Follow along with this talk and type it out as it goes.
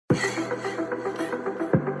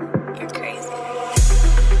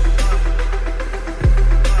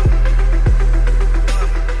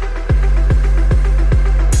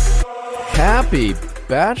Happy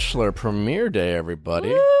Bachelor premiere day, everybody.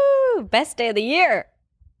 Woo! Best day of the year.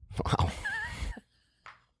 Wow.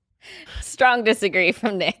 Strong disagree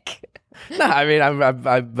from Nick. No, I mean,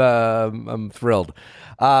 I'm thrilled.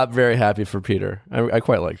 Very happy for Peter. I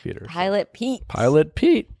quite like Peter. Pilot Pete. Pilot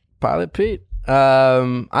Pete. I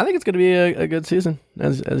think it's going to be a good season,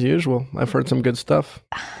 as usual. I've heard some good stuff.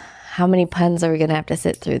 How many puns are we going to have to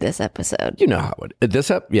sit through this episode? You know how it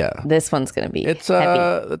yeah. This one's going to be it's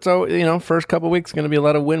heavy. First couple weeks going to be a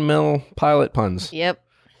lot of windmill pilot puns. Yep.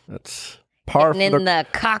 That's par Getting in the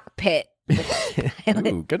cockpit.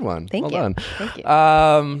 Ooh, good one. Thank well you. Done. Thank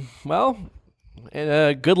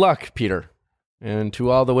you. Good luck, Peter, and to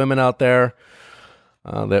all the women out there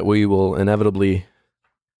that we will inevitably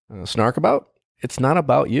snark about. It's not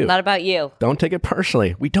about you. Not about you. Don't take it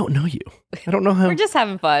personally. We don't know you. I don't know him. We're just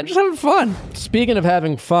having fun. Just having fun. Speaking of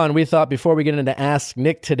having fun, we thought before we get into Ask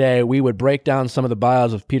Nick today, we would break down some of the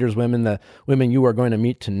bios of Peter's women, the women you are going to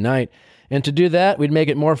meet tonight. And to do that, we'd make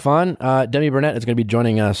it more fun. Demi Burnett is going to be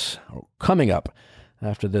joining us coming up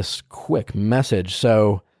after this quick message.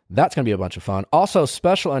 So that's going to be a bunch of fun. Also,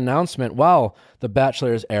 special announcement, while The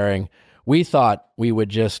Bachelor is airing, we thought we would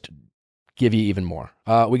just give you even more.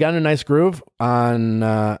 We got in a nice groove on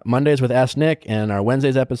Mondays with Ask Nick and our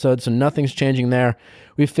Wednesdays episode, so nothing's changing there.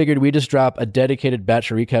 We figured we'd just drop a dedicated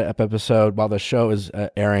Bachelor recap episode while the show is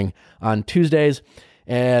airing on Tuesdays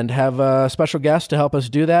and have a special guest to help us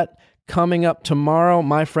do that. Coming up tomorrow,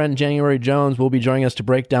 my friend January Jones will be joining us to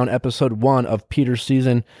break down episode 1 of Peter's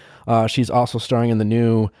season. She's also starring in the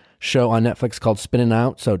new show on Netflix called Spinning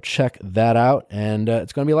Out, so check that out, and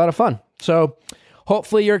it's going to be a lot of fun. So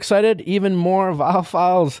hopefully you're excited. Even more Viall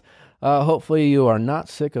Files. Hopefully you are not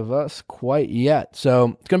sick of us quite yet.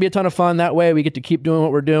 So it's going to be a ton of fun. That way we get to keep doing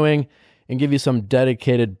what we're doing and give you some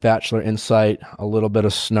dedicated Bachelor insight, a little bit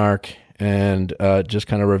of snark, and just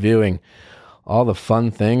kind of reviewing all the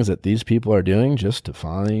fun things that these people are doing just to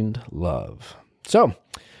find love. So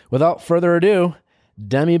without further ado,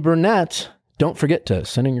 Demi Burnett, don't forget to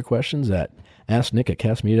send in your questions at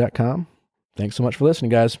asknick@castmedia.com. Thanks so much for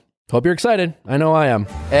listening, guys. Hope you're excited. I know I am.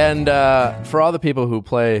 And for all the people who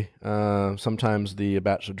play sometimes the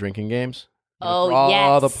Bachelor drinking games, for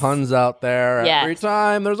all the puns out there, every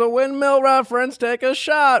time there's a windmill reference, take a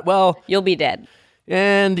shot. Well, you'll be dead.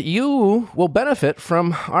 And you will benefit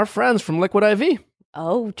from our friends from Liquid IV.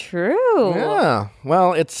 Oh, true. Yeah.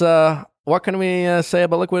 Well, it's what can we say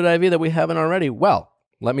about Liquid IV that we haven't already? Well,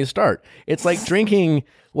 let me start. It's like drinking,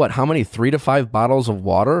 how many 3 to 5 bottles of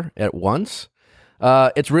water at once?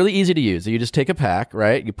 It's really easy to use. You just take a pack,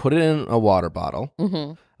 right? You put it in a water bottle.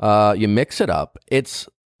 Mm-hmm. You mix it up. It's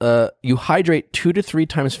you hydrate 2 to 3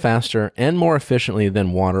 times faster and more efficiently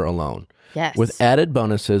than water alone. Yes. With added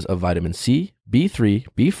bonuses of vitamin C, B3,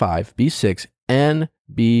 B5, B6, and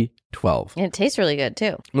B12. And it tastes really good,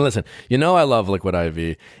 too. Listen, I love Liquid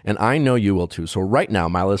IV, and I know you will, too. So right now,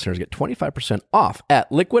 my listeners get 25% off at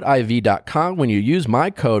liquidiv.com when you use my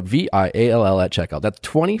code VIALL at checkout. That's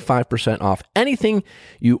 25% off anything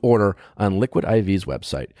you order on Liquid IV's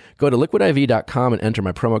website. Go to liquidiv.com and enter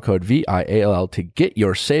my promo code VIALL to get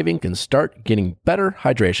your savings and start getting better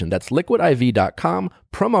hydration. That's liquidiv.com,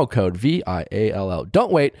 promo code VIALL.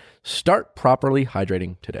 Don't wait. Start properly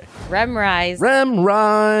hydrating today. Remrise.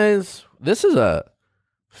 This is a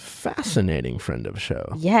fascinating friend of the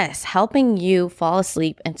show. Yes, helping you fall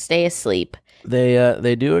asleep and stay asleep.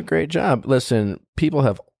 They do a great job. Listen, people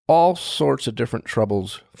have all sorts of different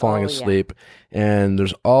troubles falling asleep, and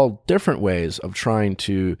there's all different ways of trying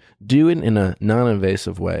to do it in a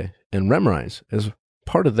non-invasive way. And Remrise is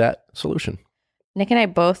part of that solution. Nick and I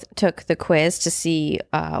both took the quiz to see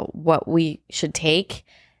what we should take.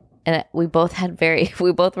 And we both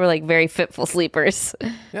were like very fitful sleepers.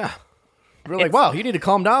 Yeah. We're like, wow, you need to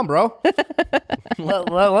calm down, bro.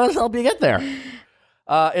 let us help you get there.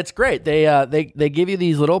 It's great. They give you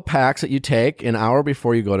these little packs that you take an hour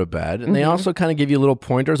before you go to bed. And they also kind of give you little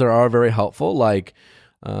pointers that are very helpful, like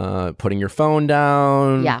putting your phone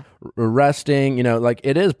down, resting.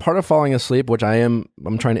 It is part of falling asleep, which I'm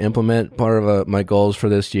trying to implement. Part of my goals for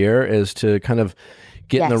this year is to kind of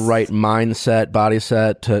get in the right mindset, body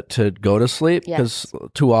set to go to sleep. Because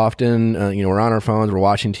too often, we're on our phones, we're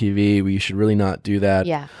watching TV. We should really not do that.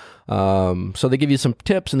 Yeah. So they give you some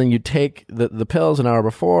tips, and then you take the pills an hour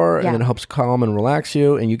before, and it helps calm and relax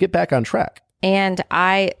you, and you get back on track. And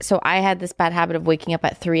I had this bad habit of waking up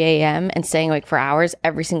at 3 a.m. and staying awake for hours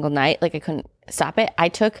every single night. Like I couldn't stop it. I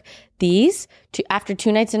took these after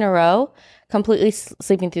 2 nights in a row, completely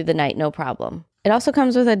sleeping through the night, no problem. It also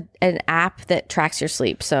comes with an app that tracks your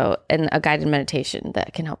sleep, and a guided meditation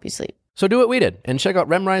that can help you sleep. So do what we did and check out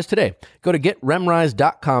Remrise today. Go to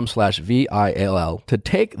getremrise.com/VILL to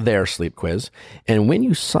take their sleep quiz. And when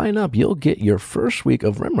you sign up, you'll get your first week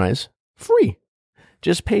of Remrise free.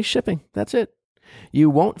 Just pay shipping. That's it. You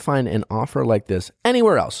won't find an offer like this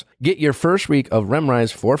anywhere else. Get your first week of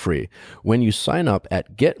Remrise for free when you sign up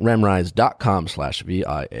at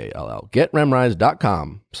getremrise.com/VIALL.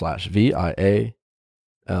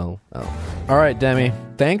 Getremrise.com/VIALL. All right, Demi,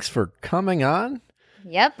 thanks for coming on.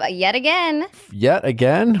 Yep, yet again. Yet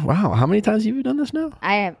again? Wow, how many times have you done this now?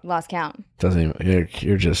 I have lost count. Doesn't even,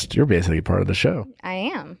 you're basically part of the show. I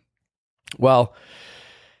am. Well,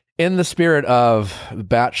 in the spirit of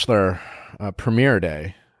Bachelor premiere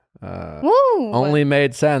day, only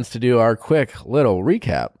made sense to do our quick little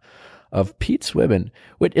recap of Pete's Women.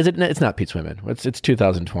 Wait, is it? It's not Pete's Women. It's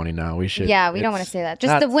 2020 now. We should. Yeah, we don't want to say that.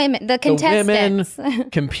 Just the women, the contestants, the women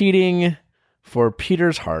competing for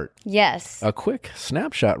Peter's heart. Yes. A quick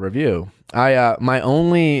snapshot review. My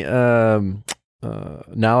only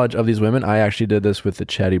knowledge of these women, I actually did this with the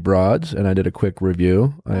Chatty Broads, and I did a quick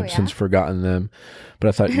review. I've since forgotten them, but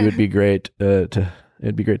I thought you would be great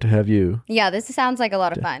it'd be great to have you. Yeah, this sounds like a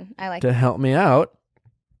lot of fun. I like to help me out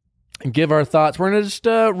and give our thoughts. We're gonna just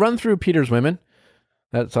run through Peter's Women.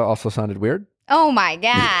 That also sounded weird. Oh my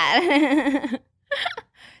God.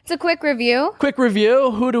 It's a quick review. Quick review.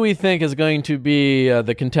 Who do we think is going to be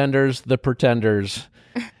the contenders, the pretenders,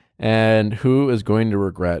 and who is going to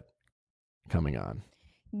regret coming on?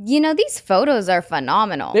 You know, these photos are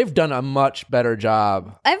phenomenal. They've done a much better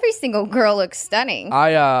job. Every single girl looks stunning.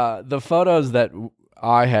 The photos that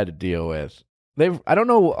I had to deal with, I don't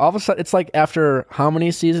know, all of a sudden, it's like after how many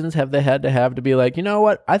seasons have they had to be like, you know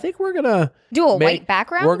what, I think we're going to do a white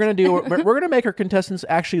background. We're going to make our contestants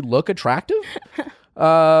actually look attractive.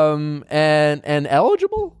 And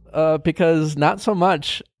eligible, because not so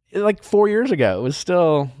much. Like 4 years ago, it was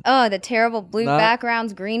still the terrible blue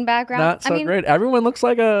backgrounds, green backgrounds. Not so great. Everyone looks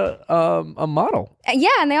like a model. Yeah,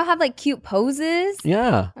 and they all have like cute poses.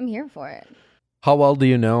 Yeah, I'm here for it. How well do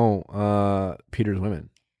you know Peter's Women?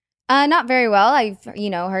 Not very well. I've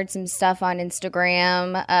heard some stuff on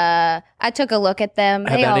Instagram. I took a look at them.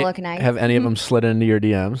 They all look nice. Have any of them slid into your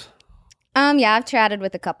DMs? Yeah, I've chatted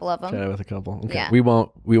with a couple of them. Okay. Yeah. We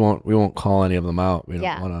won't call any of them out. We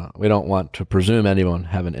don't want to presume anyone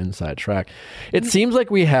have an inside track. It seems like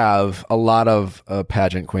we have a lot of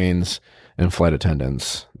pageant queens and flight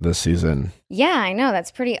attendants this season. Yeah, I know.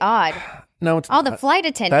 That's pretty odd. No, it's all the flight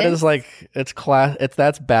attendants. That is like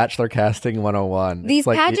that's Bachelor casting 101. These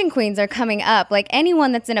pageant queens are coming up. Like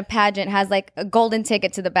anyone that's in a pageant has like a golden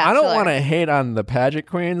ticket to the Bachelor. I don't want to hate on the pageant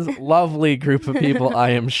queens. Lovely group of people, I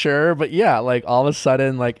am sure. But yeah, like all of a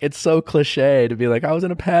sudden, like it's so cliche to be like, I was in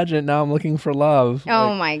a pageant, now I'm looking for love.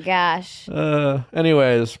 Oh my gosh.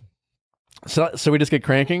 Anyways. So we just get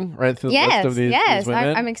cranking right through the list of these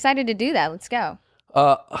women? I'm excited to do that. Let's go.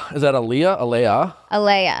 Is that Alea? Alea.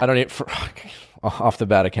 I don't need off the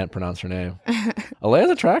bat. I can't pronounce her name. Alea's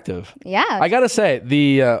attractive. Yeah. I gotta say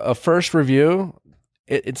the first review,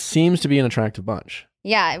 it seems to be an attractive bunch.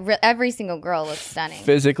 Yeah, every single girl looks stunning.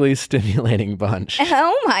 Physically stimulating bunch.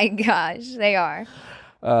 Oh my gosh, they are.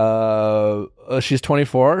 She's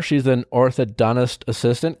 24. She's an orthodontist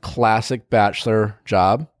assistant. Classic Bachelor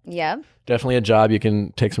job. Yep. Definitely a job you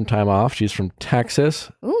can take some time off. She's from Texas.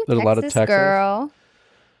 Ooh, There's a lot of Texas girl.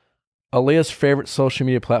 Alea's favorite social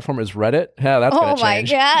media platform is Reddit. Yeah, that's going to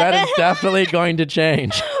change. Oh my God. That is definitely going to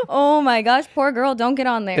change. Oh my gosh, poor girl, don't get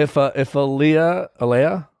on there. If Alea,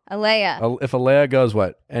 if Alea goes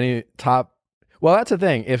any top? Well, that's the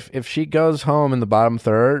thing. If she goes home in the bottom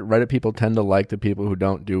third, Reddit people tend to like the people who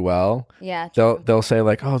don't do well. Yeah, they'll say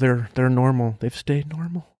like, oh, they're normal. They've stayed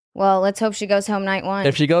normal. Well, let's hope she goes home night one.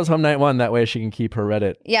 If she goes home night one, that way she can keep her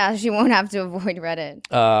Reddit. Yeah, she won't have to avoid Reddit.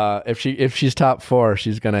 If she's top 4,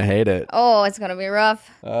 she's gonna hate it. Oh, it's gonna be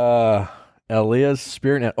rough. Alea's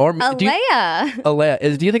spirit, or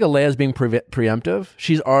Alea. Do you think Alea's being preemptive?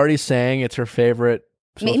 She's already saying it's her favorite.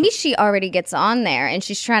 Maybe she already gets on there and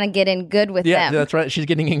she's trying to get in good with them. Yeah, that's right. She's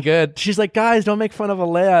getting in good. She's like, guys, don't make fun of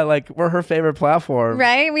Alea. Like, we're her favorite platform.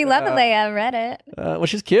 Right? We love Alea on Reddit. Well,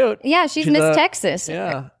 she's cute. Yeah, she's Miss Texas.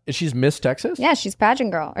 Yeah. She's Miss Texas? Yeah, she's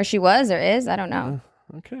pageant girl. Or she was or is. I don't know.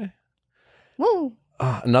 Okay. Woo.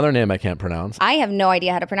 Another name I can't pronounce. I have no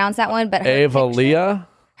idea how to pronounce that one, but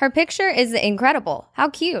her picture is incredible. How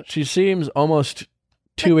cute. She seems almost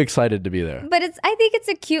too excited to be there. But I think it's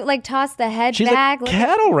a cute, like, toss the head back. She's a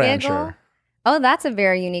cattle rancher. Oh, that's a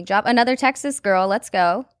very unique job. Another Texas girl. Let's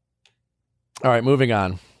go. All right, moving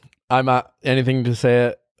on. I'm not anything to say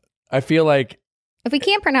it. I feel like if we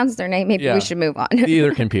can't pronounce their name, maybe we should move on.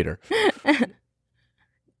 Either can Peter.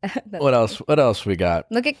 What else? What else we got?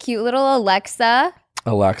 Look at cute little Alexa.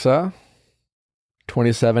 Alexa,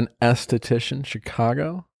 27 esthetician,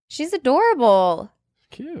 Chicago. She's adorable.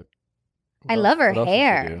 Cute. I love her What else does she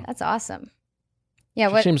hair. do? That's awesome. Yeah,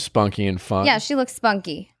 She what? seems spunky and fun. Yeah, she looks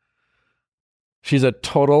spunky. She's a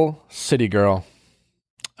total city girl.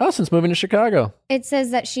 Oh, since moving to Chicago. It says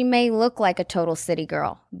that she may look like a total city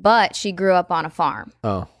girl, but she grew up on a farm.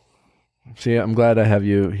 Oh. See, I'm glad I have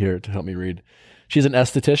you here to help me read. She's an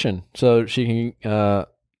esthetician, so she can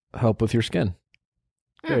help with your skin.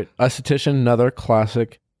 Great. Esthetician, another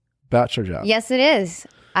classic bachelor job. Yes, it is.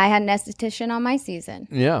 I had an esthetician on my season.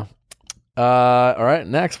 Yeah. All right,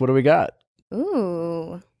 next, what do we got?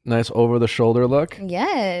 Ooh. Nice over-the-shoulder look.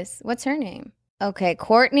 Yes. What's her name? Okay,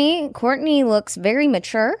 Courtney. Courtney looks very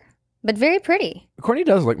mature, but very pretty. Courtney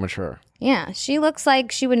does look mature. Yeah, she looks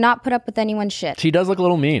like she would not put up with anyone's shit. She does look a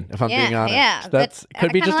little mean, if I'm being honest. Yeah, That's but could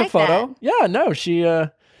I be kinda just a like photo. that. Yeah, no, she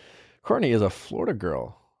Courtney is a Florida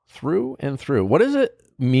girl through and through. What does it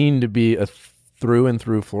mean to be a through and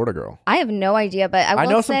through Florida girl? I have no idea, but I will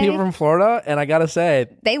know some say people from Florida, and I gotta say,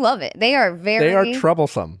 they love it. They are very. they are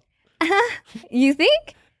troublesome. You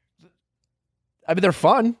think? I mean, they're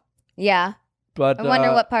fun, Yeah. but I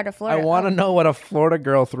wonder what part of I Florida. want to know what a Florida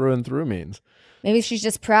girl through and through means. Maybe she's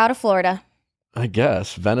just proud of Florida. I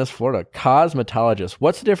guess Venice, Florida. Cosmetologist.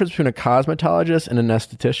 What's the difference between a cosmetologist and an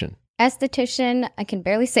esthetician? Esthetician, I can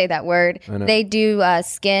barely say that word. I know. They do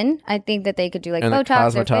skin. I think that they could do like And a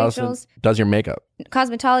Botox or cosmetologist facials. does your makeup.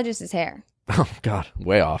 Cosmetologist is hair. Oh God,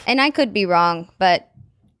 way off. And I could be wrong, but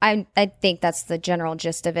I think that's the general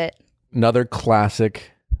gist of it. Another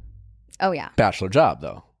classic Oh yeah, bachelor job,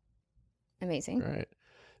 though. amazing. Right.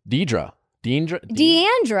 Deandra.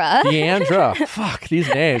 Deandra. Fuck these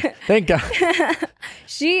names. Thank God.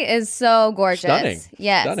 She is so gorgeous. Stunning.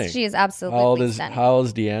 Yes, Stunning. she is absolutely How old is stunning.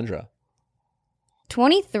 Deandra?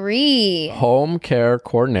 23. Home care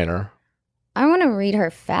coordinator. I want to read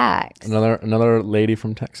her facts. Another lady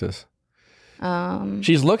from Texas.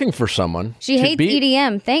 She's looking for someone. She to hates be-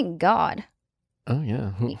 EDM. Thank God. Oh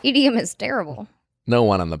yeah. EDM is terrible. No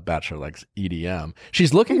one on The Bachelor likes EDM.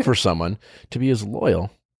 She's looking for someone to be as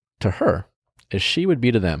loyal to her as she would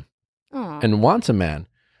be to them, Aw. and wants a man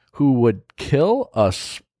who would kill a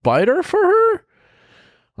spider for her.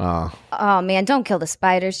 Oh man, don't kill the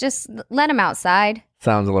spiders. Just let them outside.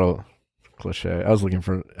 Sounds a little cliche. I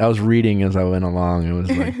was reading as I went along. It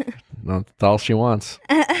was like, no, that's all she wants.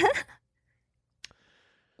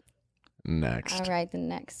 Next. All right, the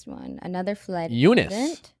next one. Another flight Eunice.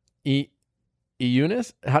 attendant.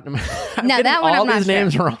 Eunice? I'm No, getting that one all I'm not these sure.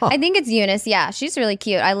 names wrong. I think it's Eunice. Yeah, she's really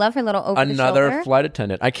cute. I love her little over the Another shoulder. flight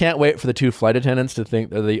attendant. I can't wait for the two flight attendants to think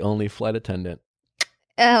they're the only flight attendant.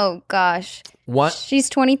 Oh gosh. What? She's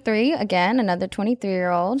 23 again. Another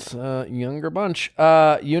 23-year-old. It's a younger bunch.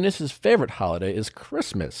 Eunice's favorite holiday is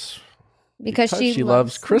Christmas. Because she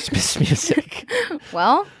loves Christmas music.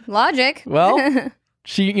 Well, logic. Well,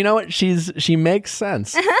 you know what? She makes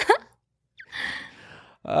sense.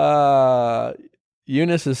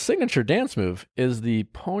 Eunice's signature dance move is the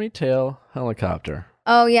ponytail helicopter.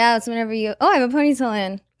 Oh yeah, it's whenever you. Oh, I have a ponytail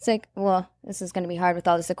in. It's like, well, this is going to be hard with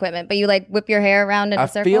all this equipment. But you like whip your hair around in a I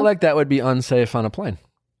circle. feel like that would be unsafe on a plane.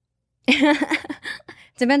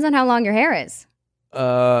 Depends on how long your hair is.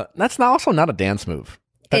 That's also not a dance move.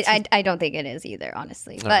 I don't think it is either,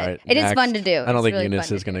 honestly. All But right, it is next. fun to do. I don't It's think really Eunice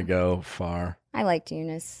fun is to going to do. go far. I liked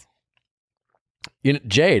Eunice.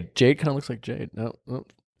 Jade. Jade kind of looks like Jade. No.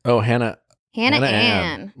 Oh, Hannah. Hannah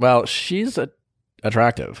Ann. Well, she's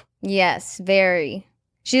attractive. Yes, very.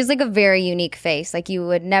 She has like a very unique face. Like you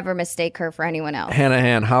would never mistake her for anyone else. Hannah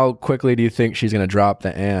Ann. How quickly do you think she's going to drop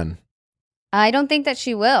the Ann? I don't think that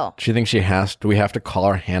she will. Do you think she has? Do we have to call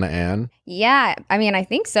her Hannah Ann? Yeah, I mean, I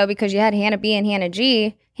think so because you had Hannah B and Hannah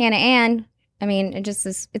G. Hannah Ann. I mean, it just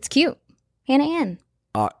is. It's cute. Hannah Ann.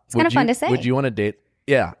 It's kinda fun to say. Would you want to date?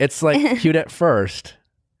 Yeah, it's like cute at first.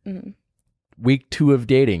 Mhm. Week 2 of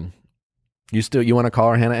dating. You want to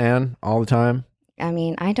call her Hannah Ann all the time? I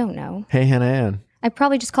mean, I don't know. Hey, Hannah Ann. I'd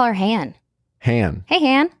probably just call her Han. Han. Hey,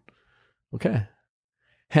 Han. Okay.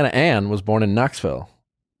 Hannah Ann was born in Knoxville.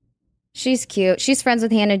 She's cute. She's friends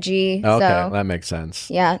with Hannah G. Okay, So, that makes sense.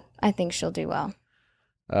 yeah, I think she'll do well.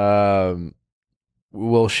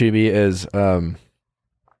 Will she be as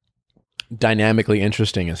dynamically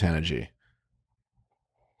interesting as Hannah G?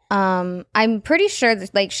 I'm pretty sure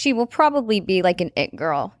that like she will probably be like an it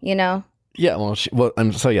girl, you know? Yeah,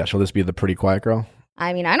 she'll this be the pretty quiet girl?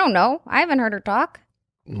 I mean, I don't know. I haven't heard her talk.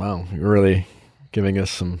 Wow, you're really giving us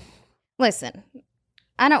some... Listen,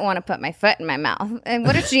 I don't want to put my foot in my mouth. And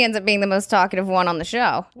what if she ends up being the most talkative one on the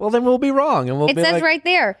show? Well, then we'll be wrong. And It says right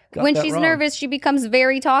there, when she's nervous, she becomes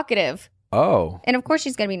very talkative. Oh. And of course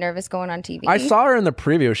she's going to be nervous going on TV. I saw her in the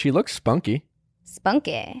preview. She looks spunky.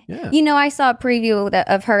 Spunky. Yeah. You know, I saw a preview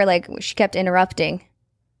of her, like, she kept interrupting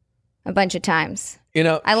a bunch of times. You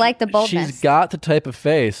know, I like the boldness. She's got the type of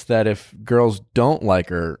face that if girls don't like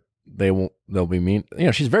her, they'll be mean. You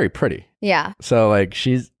know, she's very pretty. Yeah. So like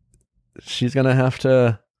she's going to have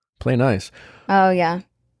to play nice. Oh, yeah.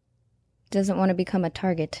 Doesn't want to become a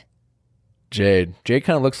target. Jade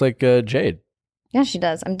kind of looks like Jade. Yeah, she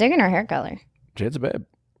does. I'm digging her hair color. Jade's a babe.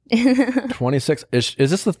 26. Is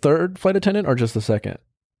this the third flight attendant or just the second?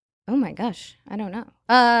 Oh my gosh. I don't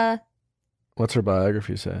know. What's her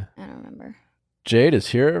biography say? I don't remember. Jade is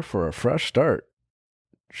here for a fresh start.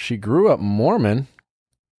 She grew up Mormon.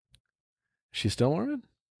 She's still Mormon?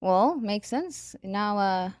 Well, makes sense.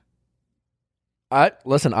 Now, I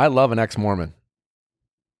love an ex-Mormon.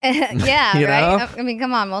 yeah, You right? know? I mean,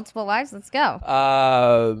 come on, multiple wives. Let's go.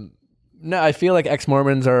 No, I feel like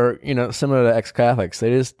ex-Mormons are, similar to ex-Catholics.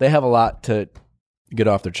 They have a lot to get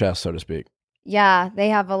off their chest, so to speak. Yeah, they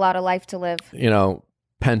have a lot of life to live.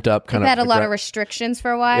 Pent up kind They've of. had a lot of restrictions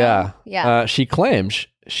for a while. Yeah. Yeah. She claims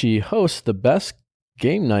she hosts the best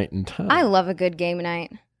game night in town. I love a good game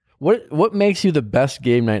night. What makes you the best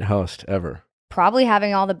game night host ever? Probably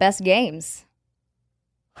having all the best games.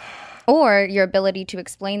 Or your ability to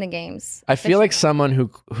explain the games. I feel like someone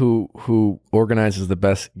who organizes the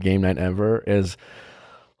best game night ever is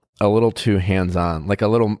a little too hands-on, like a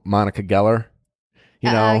little Monica Geller,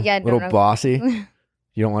 little bossy.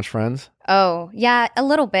 You don't watch Friends? Oh, yeah, a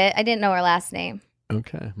little bit. I didn't know her last name.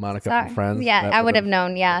 Okay, Monica Sorry. from Friends. Yeah, I would have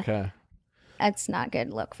known. Yeah, Okay, that's not a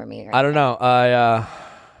good look for me. I don't know.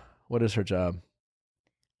 What is her job?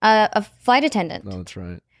 A flight attendant. No, that's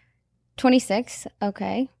right. 26.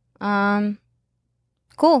 Okay.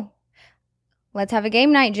 Cool. Let's have a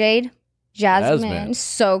game night, Jade. Jasmine.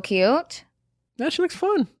 So cute. Yeah, she looks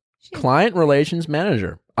fun. Client relations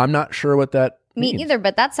manager. I'm not sure what that Me means. either,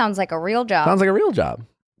 but that sounds like a real job. Sounds like a real job,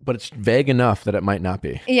 but it's vague enough that it might not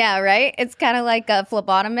be. Yeah, right? It's kind of like a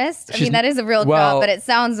phlebotomist. I mean, that is a real job, but it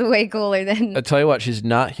sounds way cooler than... I'll tell you what, she's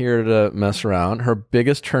not here to mess around. Her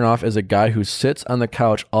biggest turnoff is a guy who sits on the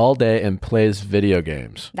couch all day and plays video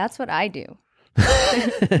games. That's what I do.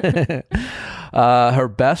 Her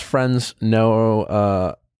best friends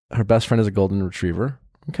know... her best friend is a golden retriever.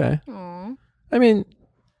 Okay. Aww. I mean,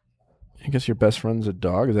 I guess your best friend's a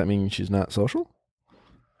dog. Does that mean she's not social?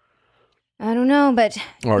 I don't know, but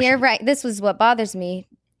Or you're right. This was what bothers me.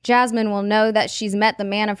 Jasmine will know that she's met the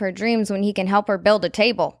man of her dreams when he can help her build a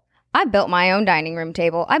table. I built my own dining room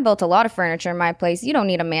table. I built a lot of furniture in my place. You don't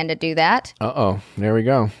need a man to do that. Uh-oh. There we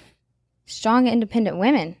go. Strong, independent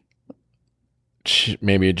women.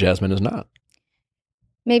 Maybe Jasmine is not.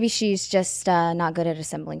 Maybe she's just not good at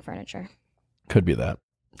assembling furniture. Could be that.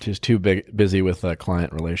 She's too busy with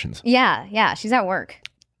client relations. Yeah. She's at work.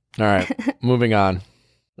 All right. Moving on.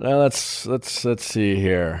 Let's see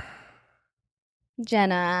here.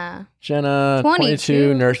 Jenna,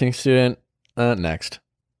 22, nursing student. Next.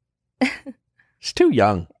 She's too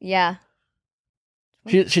young. Yeah.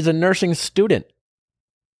 She's a nursing student.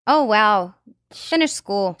 Oh, wow. Finished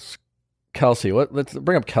school. Kelsey. Let's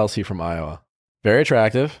bring up Kelsey from Iowa. Very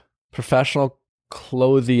attractive. Professional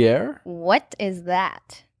clothier. What is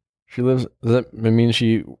that? She lives. Does that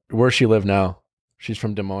mean where she live now? She's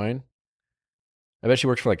from Des Moines. I bet she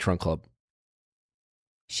works for like Trunk Club.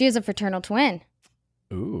 She is a fraternal twin.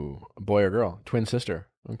 Ooh, a boy or girl? Twin sister.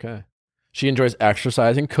 Okay. She enjoys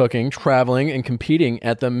exercising, cooking, traveling, and competing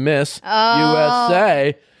at the Miss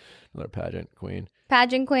USA. Another pageant queen.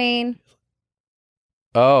 Pageant queen.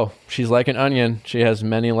 Oh, she's like an onion. She has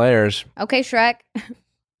many layers. Okay, Shrek.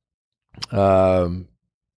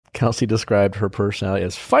 Kelsey described her personality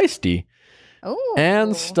as feisty Ooh.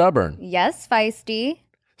 and stubborn. Yes, feisty.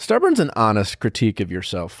 Stubborn's an honest critique of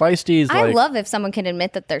yourself. Feisty is I like... love if someone can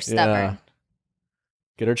admit that they're stubborn. Yeah.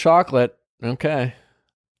 Get her chocolate. Okay.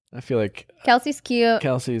 I feel like... Kelsey's cute.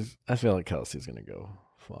 I feel like Kelsey's going to go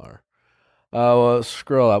far. Well,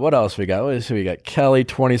 scroll up. What else we got? We got Kelly,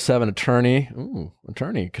 27, attorney. Ooh,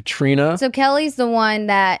 attorney. Katrina. So Kelly's the one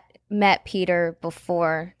that met Peter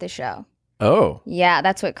before the show. Oh. Yeah,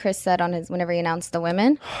 that's what Chris said on whenever he announced the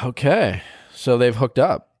women. Okay. So they've hooked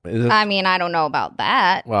up. I mean, I don't know about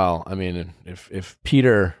that. Well, I mean, if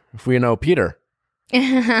we know Peter.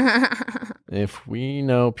 If we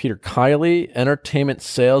know Peter. Kylie, entertainment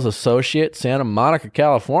sales associate, Santa Monica,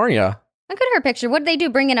 California. Look at her picture. What did they do?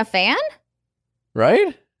 Bring in a fan?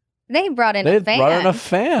 Right? They brought in They a fan. brought in a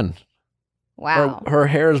fan. Wow. Her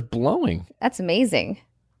hair is blowing. That's amazing.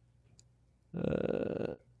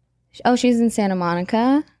 Oh, she's in Santa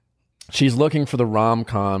Monica. She's looking for the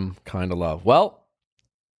rom-com kind of love. Well,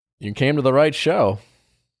 you came to the right show.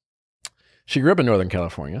 She grew up in Northern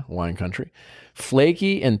California, wine country.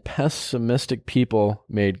 Flaky and pessimistic people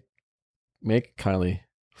make Kylie.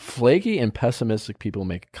 Flaky and pessimistic people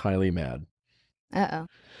make Kylie mad. Uh-oh.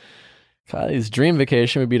 Kylie's dream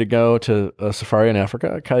vacation would be to go to a safari in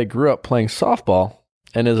Africa. Kylie grew up playing softball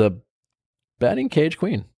and is a batting cage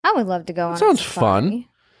queen. I would love to go on. Sounds fun.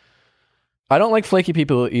 I don't like flaky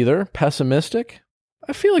people either. Pessimistic.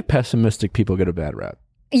 I feel like pessimistic people get a bad rap.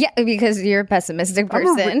 Yeah, because you're a pessimistic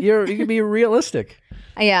person. You can be realistic.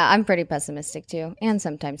 Yeah, I'm pretty pessimistic too, and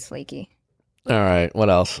sometimes flaky. All right, what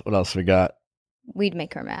else? What else we got? We'd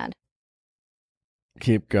make her mad.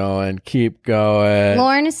 Keep going. Keep going.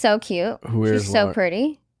 Lauren is so cute. Where's She's so Lauren?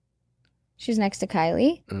 pretty. She's next to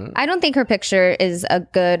Kylie. I don't think her picture is a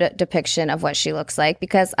good depiction of what she looks like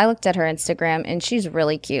because I looked at her Instagram and she's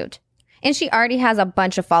really cute. And she already has a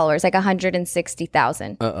bunch of followers, like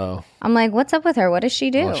 160,000. Uh-oh. I'm like, what's up with her? What does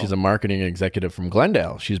she do? Well, she's a marketing executive from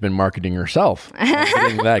Glendale. She's been marketing herself.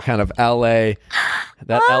 Getting that kind of LA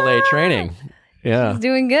training. Yeah. She's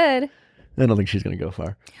doing good. I don't think she's going to go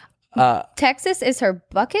far. Texas is her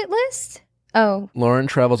bucket list? Oh, Lauren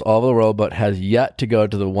travels all over the world, but has yet to go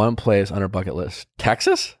to the one place on her bucket list.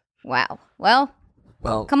 Texas? wow. Well,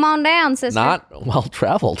 Well, come on down, sister. not well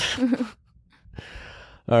traveled.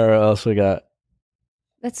 All right, what else we got?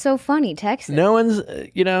 That's so funny, Texas. No one's,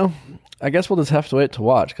 I guess we'll just have to wait to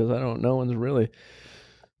watch because no one's really.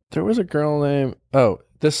 There was a girl named,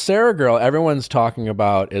 this Sarah girl everyone's talking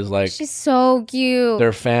about is like She's so cute.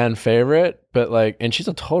 their fan favorite, but and she's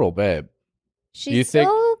a total babe. She's so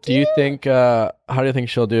cute. Do you think, how do you think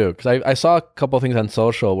she'll do? Because I saw a couple of things on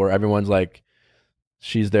social where everyone's like,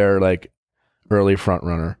 she's their like early front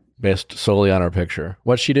runner based solely on her picture.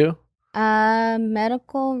 What'd she do?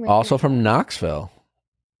 Medical. Also from Knoxville.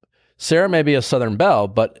 Sarah may be a Southern belle,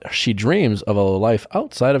 but she dreams of a life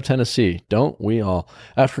outside of Tennessee. Don't we all?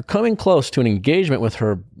 After coming close to an engagement with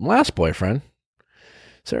her last boyfriend,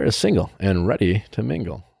 Sarah is single and ready to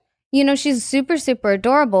mingle. She's super, super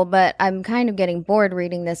adorable, but I'm kind of getting bored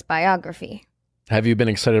reading this biography. Have you been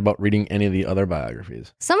excited about reading any of the other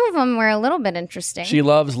biographies? Some of them were a little bit interesting. She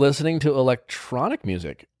loves listening to electronic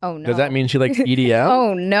music. Oh, no. Does that mean she likes EDM?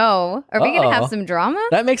 Oh, no. Are we going to have Uh-oh. some drama?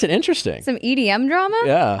 That makes it interesting. Some EDM drama?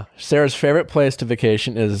 Yeah. Sarah's favorite place to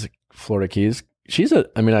vacation is Florida Keys.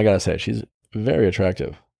 I gotta say, she's very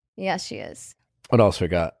attractive. Yes, she is. What else we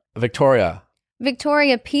got? Victoria.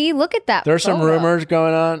 Victoria P. Look at that. There's some photo. rumors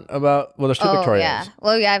going on about, there's two Victorias. Yeah.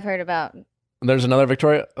 Well, yeah, I've heard about. There's another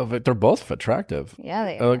Victoria. They're both attractive. Yeah,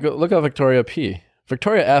 they are. Look at Victoria P.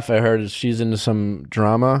 Victoria F, I heard, she's into some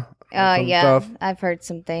drama. Some Yeah, stuff. I've heard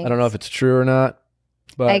some things. I don't know if it's true or not.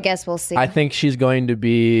 But I guess we'll see. I think she's going to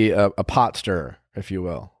be a pot stirrer, if you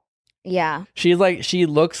will. Yeah. She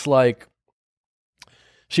looks like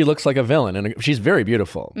a villain, and she's very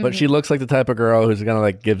beautiful. But she looks like the type of girl who's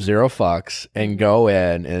gonna give zero fucks and go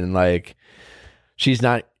in and she's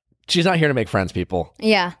not here to make friends, people.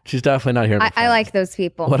 Yeah. She's definitely not here to make friends. I like those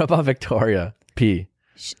people. What about Victoria P?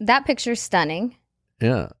 That picture's stunning.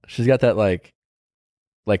 Yeah, she's got that like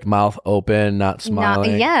mouth open, not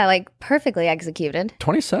smiling. Perfectly executed.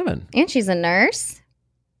 27. And she's a nurse.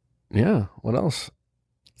 Yeah. What else?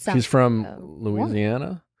 Sounds She's from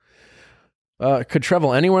Louisiana. Could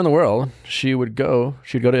travel anywhere in the world. She'd go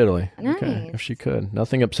to Italy. Nice. Okay, if she could.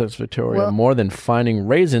 Nothing upsets Victoria more than finding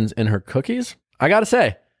raisins in her cookies. I gotta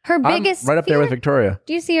say, her biggest I'm right up there with Victoria.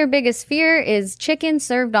 Do you see her biggest fear is chicken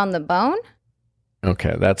served on the bone?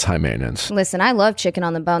 Okay, that's high maintenance. Listen, I love chicken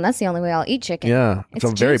on the bone. That's the only way I'll eat chicken. Yeah,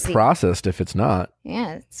 it's very juicy. processed if it's not.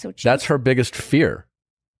 Yeah, it's so cheap. That's her biggest fear.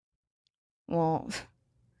 Well,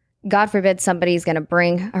 God forbid somebody's going to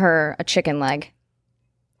bring her a chicken leg.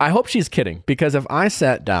 I hope she's kidding, because if I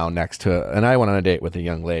sat down next to and I went on a date with a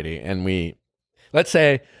young lady and let's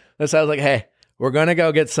say I was like, hey, we're going to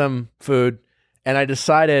go get some food, and I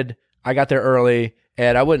decided I got there early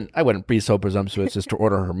and I wouldn't be so presumptuous as to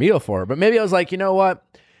order her meal for her, but maybe I was like, you know what?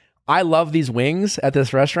 I love these wings at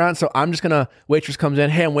this restaurant, so I'm just going to, waitress comes in,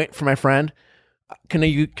 hey, I'm waiting for my friend. Can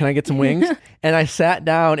I get some wings? And I sat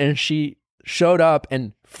down and she showed up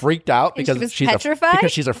and freaked out because she's petrified?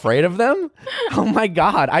 Because she's afraid of them. Oh my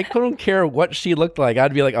God. I couldn't care what she looked like.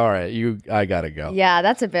 I'd be like, all right, I gotta go. Yeah,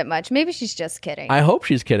 that's a bit much. Maybe she's just kidding. I hope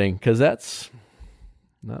she's kidding, because that's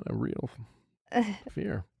not a real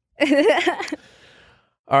fear.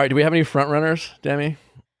 All right, do we have any front runners, Demi?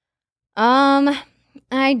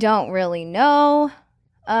 I don't really know.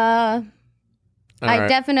 I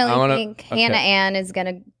definitely think Hannah Ann is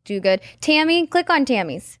gonna do good. Tammy, click on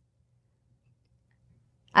Tammy's.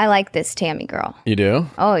 I like this Tammy girl. You do?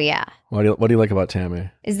 Oh yeah. What do you like about Tammy?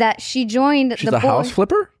 Is that she joined She's a house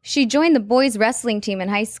flipper? She joined the boys wrestling team in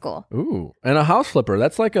high school. Ooh, and a house flipper.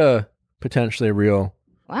 That's like a potentially real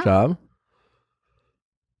job.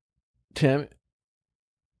 Tammy,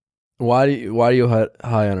 why do you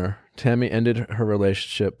high on her? Tammy ended her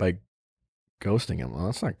relationship by ghosting him. Well,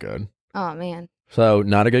 that's not good. Oh man. So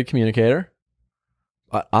not a good communicator.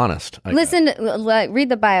 Honest. Listen, read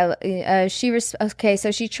the bio.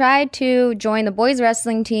 So she tried to join the boys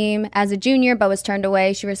wrestling team as a junior, but was turned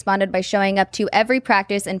away. She responded by showing up to every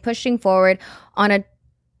practice and pushing forward on a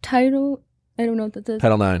title. I don't know what that is.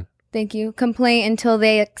 Title IX. Thank you. Complaint until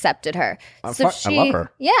they accepted her. I love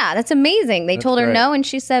her. Yeah, that's amazing. They told her great. no, and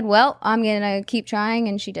she said, "Well, I'm gonna keep trying,"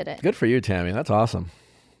 and she did it. Good for you, Tammy. That's awesome.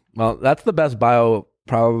 Well, that's the best bio,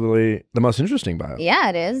 probably the most interesting bio. Yeah,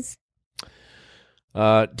 it is.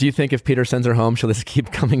 Do you think if Peter sends her home, she'll just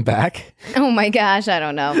keep coming back? Oh my gosh, I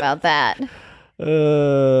don't know about that.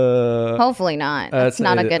 Hopefully not. That's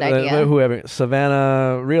not a good idea. Whoever.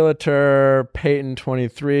 Savannah, realtor. Peyton,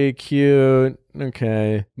 23, cute.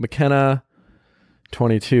 Okay. McKenna,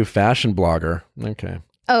 22, fashion blogger. Okay.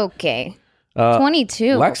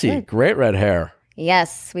 22. Lexi, great red hair.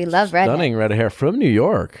 Yes, we love red hair. Stunning red hair from New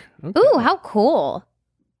York. Okay. Ooh, how cool.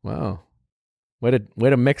 Wow. Way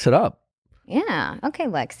to mix it up. Yeah. Okay,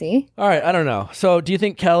 Lexi. All right. I don't know. So do you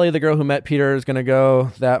think Kelly, the girl who met Peter, is going to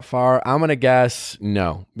go that far? I'm going to guess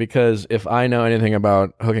no, because if I know anything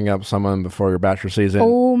about hooking up someone before your bachelor season,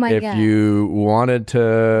 if you wanted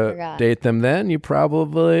to date them then, you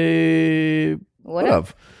probably would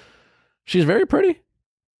have. She's very pretty.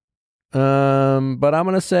 But I'm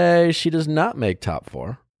going to say she does not make top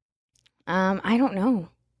 4. I don't know.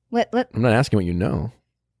 I'm not asking what you know.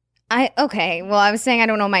 Okay. Well, I was saying I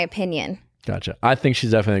don't know my opinion. Gotcha. I think she's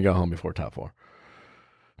definitely going to go home before top 4.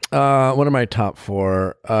 What are my top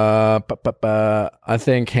 4? I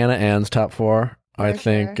think Hannah Ann's top 4. I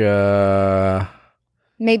think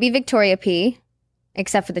maybe Victoria P,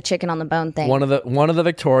 except for the chicken on the bone thing. One of the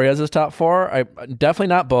Victorias is top 4. I definitely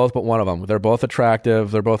not both, but one of them. They're both attractive.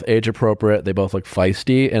 They're both age appropriate. They both look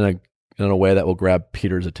feisty in a way that will grab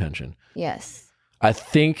Peter's attention. Yes. I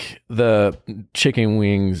think the chicken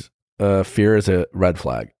wings fear is a red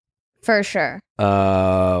flag. For sure.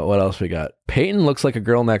 What else we got? Peyton looks like a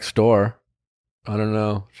girl next door. I don't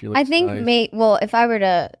know. She looks nice. If I were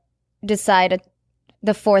to decide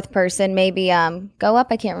the fourth person, maybe go up.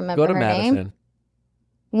 I can't remember her name.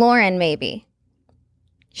 Lauren, maybe.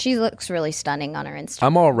 She looks really stunning on her Instagram.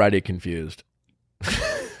 I'm already confused.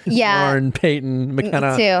 Yeah. Lauren, Peyton,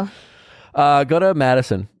 McKenna. Me too. Go to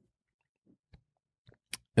Madison.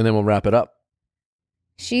 And then we'll wrap it up.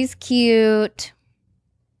 She's cute.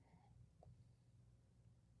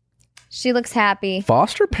 She looks happy.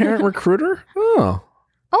 Foster parent recruiter? Oh.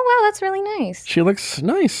 Oh, wow. That's really nice. She looks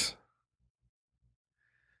nice.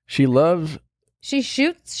 She loves. She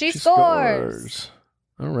shoots. She scores.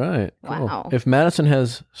 All right. Cool. Wow. If Madison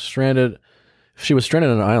if she was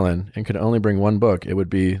stranded on an island and could only bring one book, it would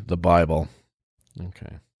be the Bible.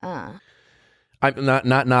 Okay. I'm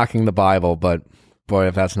not knocking the Bible, but boy,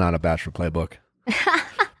 if that's not a Bachelor playbook.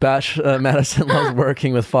 Madison loves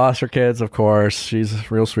working with foster kids, of course. She's a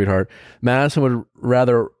real sweetheart. Madison would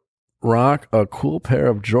rather rock a cool pair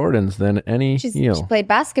of Jordans than any heel. She played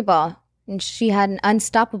basketball, and she had an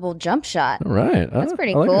unstoppable jump shot. All right. That's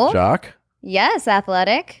pretty cool. Like a jock. Yes,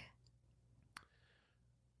 athletic.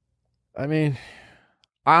 I mean,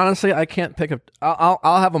 honestly, I can't pick up. I'll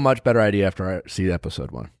have a much better idea after I see episode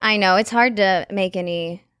 1. I know. It's hard to make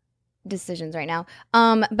any decisions right now.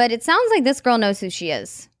 But it sounds like this girl knows who she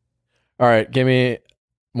is. All right, give me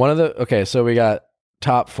one of the. Okay, so we got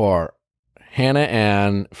top 4. Hannah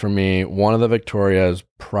Ann for me. One of the Victorias,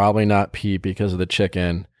 probably not Pete because of the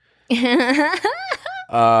chicken. I'm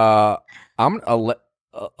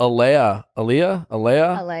Alea. I'm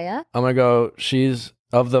gonna go. She's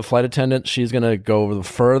of the flight attendants. She's gonna go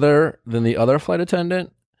further than the other flight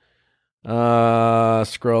attendant.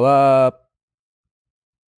 Scroll up.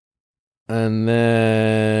 And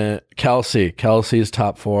then Kelsey. Kelsey's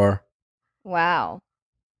top 4. Wow.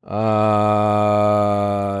 I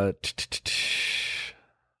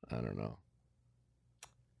don't know.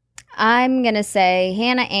 I'm going to say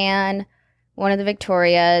Hannah Ann, one of the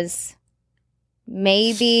Victorias.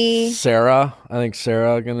 Maybe Sarah. I think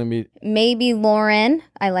Sarah going to be. Maybe Lauren.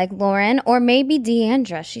 I like Lauren. Or maybe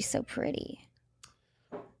Deandra. She's so pretty.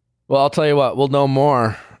 Well, I'll tell you what. We'll know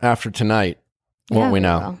more after tonight. Won't we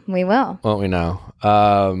now? We will. Won't we now?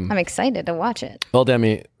 I'm excited to watch it. Well,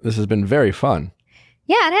 Demi, this has been very fun.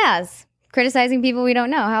 Yeah, it has. criticizing people we don't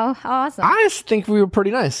know. How awesome. I think we were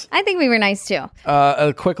pretty nice. I think we were nice too.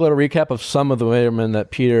 A quick little recap of some of the women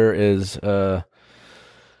that Peter is.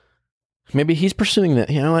 Maybe he's pursuing that.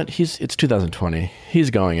 You know what? It's 2020. He's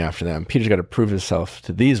going after them. Peter's got to prove himself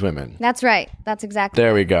to these women. That's right. That's exactly.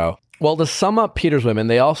 There we go. Well, to sum up Peter's women,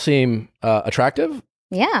 they all seem attractive.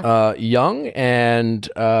 Yeah. Young and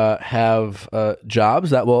have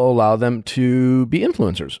jobs that will allow them to be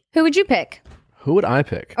influencers. Who would you pick? Who would I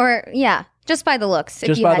pick? Or, yeah, just by the looks.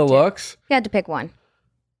 Just by the looks? You had to pick one.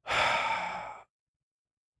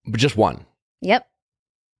 Just one. Yep.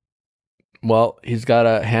 Well, he's got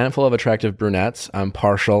a handful of attractive brunettes. I'm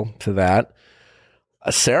partial to that.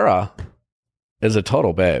 Sarah is a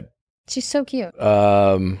total babe. She's so cute.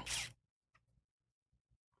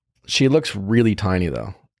 She looks really tiny,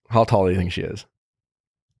 though. How tall do you think she is?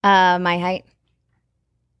 My height.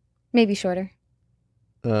 Maybe shorter.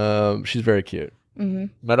 She's very cute. Mm-hmm.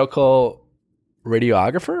 Medical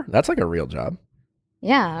radiographer? That's like a real job.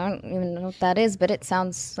 Yeah, I don't even know what that is, but it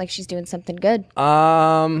sounds like she's doing something good.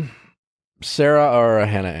 Sarah or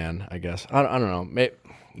Hannah Ann, I guess. I don't know.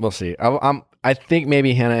 We'll see. I think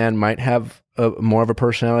maybe Hannah Ann might have more of a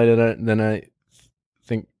personality than I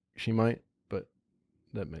think she might, but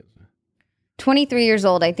that may. 23 years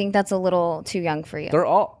old. I think that's a little too young for you. They're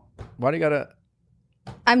all. Why do you gotta?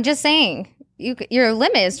 I'm just saying. Your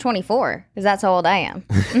limit is 24 because that's how old I am.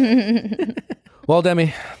 Well,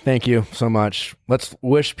 Demi, thank you so much. Let's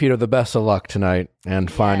wish Peter the best of luck tonight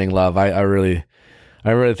and finding love. I really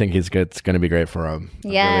think it's going to be great for him.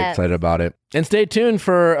 I'm really excited about it. And stay tuned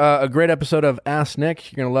for a great episode of Ask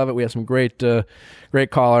Nick. You're going to love it. We have some great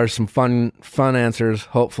callers, some fun answers.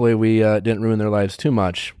 Hopefully we didn't ruin their lives too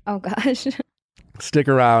much. Oh, gosh. Stick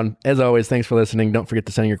around. As always, thanks for listening. Don't forget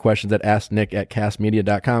to send your questions at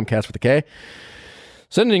asknick@castmedia.com, cast with a K.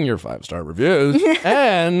 Sending your 5-star reviews.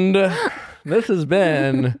 And this has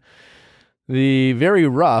been the very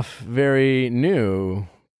rough, very new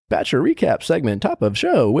Bachelor Recap segment, top of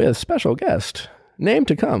show with special guest. Name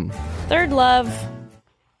to come. Third Love.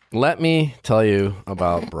 Let me tell you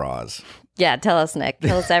about bras. Yeah, tell us, Nick.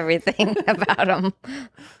 Tell us everything about them.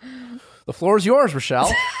 The floor is yours,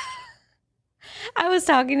 Rochelle. I was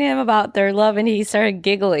talking to him about Third Love and he started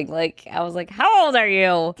giggling. Like, I was like, how old are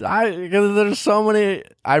you? Because there's so many.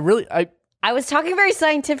 I was talking very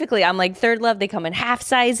scientifically. I'm like, Third Love, they come in half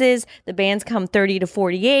sizes. The bands come 30 to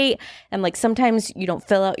 48. I'm like, sometimes you don't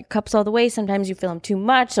fill out your cups all the way. Sometimes you fill them too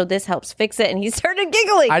much. So this helps fix it. And he started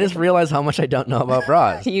giggling. I just realized how much I don't know about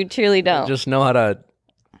bras. You truly don't. I just know how to,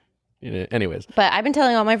 anyways. But I've been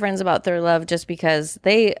telling all my friends about Third Love just because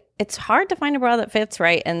it's hard to find a bra that fits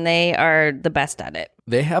right. And they are the best at it.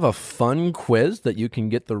 They have a fun quiz that you can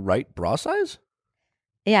get the right bra size?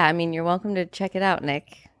 Yeah, I mean, you're welcome to check it out,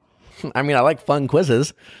 Nick. I mean, I like fun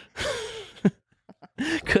quizzes.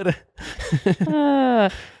 But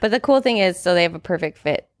the cool thing is, so they have a perfect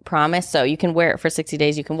fit promise. So you can wear it for 60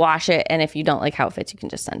 days. You can wash it. And if you don't like how it fits, you can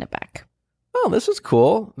just send it back. Oh, this is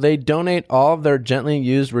cool. They donate all of their gently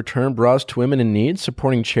used return bras to women in need,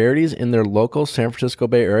 supporting charities in their local San Francisco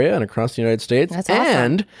Bay Area and across the United States. That's awesome.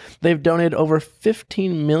 And they've donated over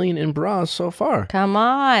 15 million in bras so far. Come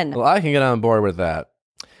on. Well, I can get on board with that.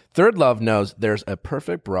 Third Love knows there's a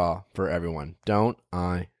perfect bra for everyone. Don't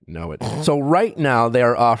I know it? So right now, they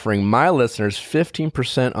are offering my listeners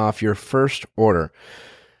 15% off your first order.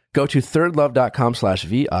 Go to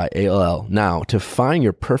thirdlove.com/VIALL now to find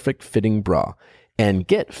your perfect fitting bra and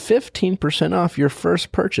get 15% off your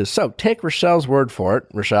first purchase. So take Rochelle's word for it.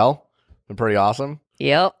 Rochelle, I'm pretty awesome.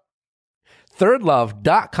 Yep.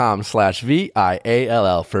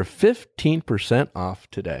 thirdlove.com/VIALL for 15%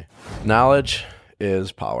 off today. Knowledge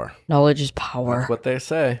is power. Knowledge is power. That's what they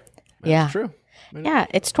say. That's yeah. true. Yeah,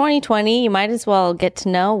 it's 2020. You might as well get to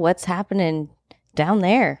know what's happening down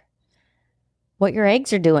there. What your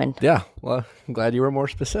eggs are doing. Yeah. Well, I'm glad you were more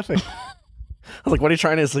specific. I was like, what are you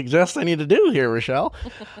trying to suggest I need to do here, Rochelle?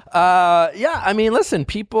 Yeah, I mean, listen,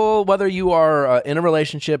 people, whether you are in a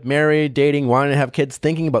relationship, married, dating, wanting to have kids,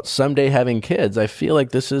 thinking about someday having kids, I feel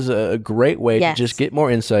like this is a great way to just get more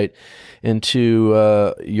insight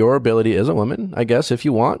into your ability as a woman, I guess, if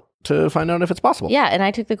you want to find out if it's possible. Yeah, and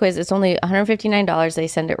I took the quiz. It's only $159. They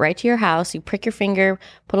send it right to your house. You prick your finger,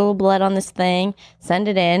 put a little blood on this thing, send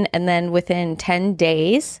it in, and then within 10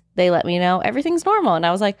 days, they let me know everything's normal. And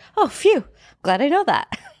I was like, oh, phew, glad I know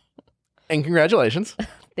that. And congratulations.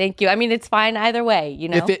 Thank you. I mean, it's fine either way, you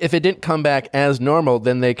know? If it didn't come back as normal,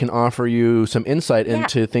 then they can offer you some insight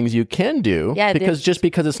into things you can do. Yeah, because just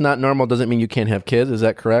because it's not normal doesn't mean you can't have kids. Is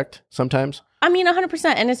that correct? Sometimes? I mean, 100%.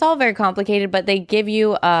 And it's all very complicated, but they give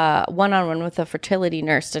you a one-on-one with a fertility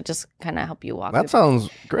nurse to just kind of help you walk. That sounds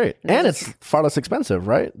great. And it's far less expensive,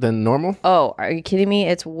 right, than normal? Oh, are you kidding me?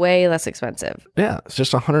 It's way less expensive. Yeah, it's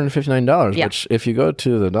just $159, Yeah. which if you go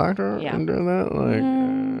to the doctor and do that,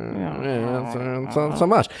 that's not so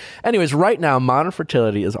much. Anyways, right now, Modern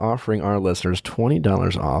Fertility is offering our listeners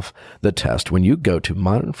 $20 off the test when you go to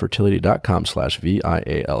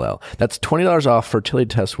modernfertility.com/VIALL. That's $20 off fertility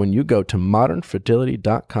test when you go to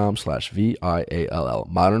modernfertility.com/VIALL.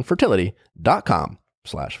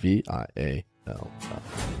 modernfertility.com/VIALL.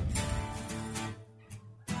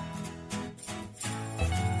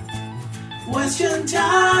 Question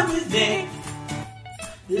time with Nick.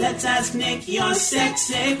 Let's ask Nick your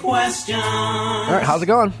sexy question. All right, how's it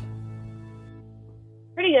going?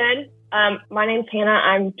 Pretty good. My name's Hannah.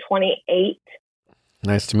 I'm 28.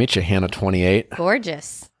 Nice to meet you, Hannah, 28.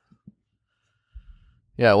 Gorgeous.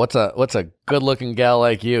 Yeah, what's a good-looking gal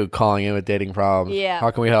like you calling in with dating problems? Yeah.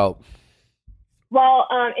 How can we help? Well,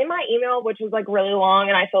 in my email, which was like really long,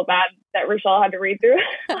 and I feel bad that Rochelle had to read through.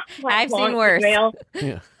 I've seen worse. Email.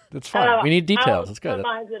 Yeah, that's fine. We need details. That's good. I'll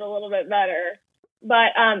summarize it a little bit better.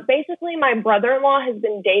 But basically, my brother-in-law has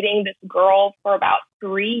been dating this girl for about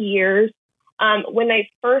 3 years. When they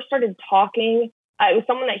first started talking, it was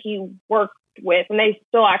someone that he worked with, and they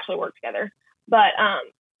still actually work together. But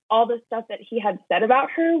all the stuff that he had said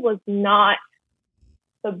about her was not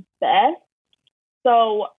the best.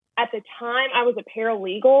 So at the time, I was a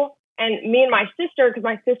paralegal, and me and my sister, because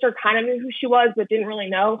my sister kind of knew who she was but didn't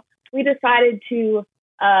really know, we decided to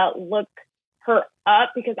look her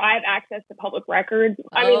up because I have access to public records.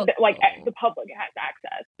 I mean, like the public has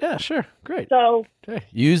access. Yeah, sure. Great. So okay.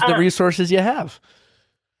 Use the resources you have.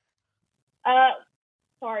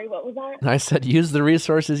 Sorry, what was that? I said use the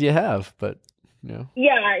resources you have, but you know.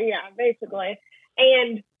 Yeah, basically.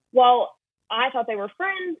 And well, I thought they were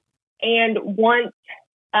friends, and once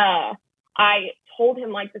I told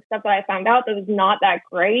him like the stuff that I found out that was not that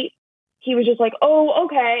great, he was just like, "Oh,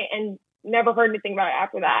 okay," and never heard anything about it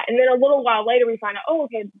after that. And then a little while later, we find out, oh,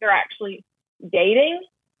 okay, they're actually dating.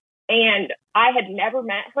 And I had never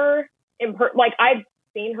met her in like I'd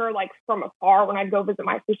seen her like from afar when I'd go visit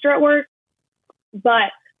my sister at work.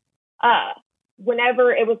 But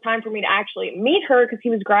whenever it was time for me to actually meet her, because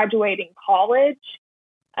he was graduating college,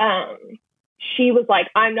 she was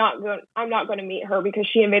like, I'm not going to meet her because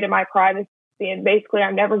she invaded my privacy, and basically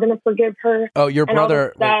I'm never going to forgive her. Oh, your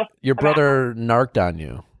brother narked on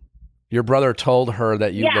you. Your brother told her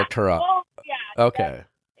that you looked her up. Well, yeah. Okay.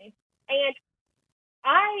 And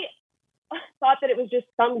I thought that it was just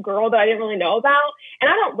some girl that I didn't really know about. And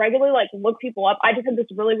I don't regularly like look people up. I just had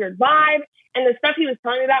this really weird vibe. And the stuff he was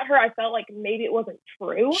telling me about her, I felt like maybe it wasn't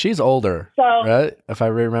true. She's older, right? If I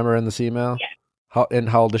remember in this email. Yeah.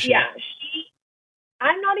 How old is she? Yeah.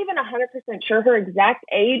 I'm not even 100% sure her exact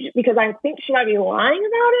age because I think she might be lying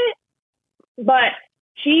about it. But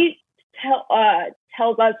she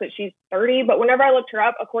tells us that she's 30, but whenever I looked her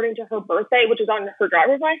up, according to her birthday, which is on her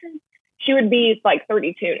driver's license, she would be like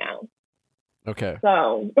 32 now. Okay.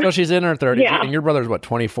 So she's in her 30s. Yeah. And your brother's what,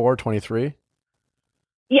 24, 23?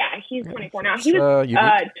 Yeah, he's 24 now. He was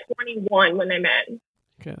 21 when they met.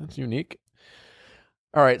 Okay, that's unique.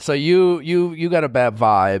 All right, so you got a bad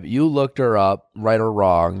vibe. You looked her up, right or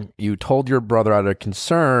wrong. You told your brother out of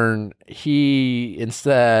concern. He,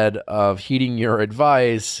 instead of heeding your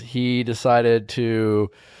advice, he decided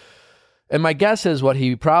to. And my guess is what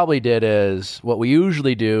he probably did is what we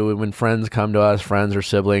usually do when friends come to us, friends or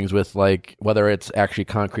siblings, with like whether it's actually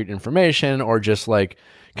concrete information or just like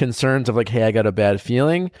concerns of like, hey, I got a bad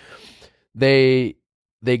feeling. They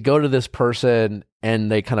go to this person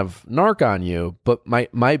and they kind of narc on you. But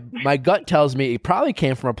my gut tells me it probably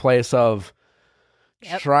came from a place of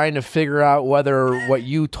trying to figure out whether what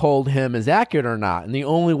you told him is accurate or not. And the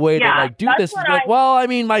only way to like do this is like, well, I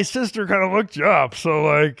mean, my sister kind of looked you up. So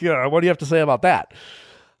like, yeah, what do you have to say about that?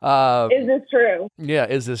 Is this true? Yeah,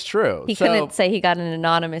 is this true? He couldn't say he got an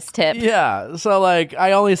anonymous tip. Yeah. So like,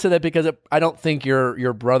 I only say that because I don't think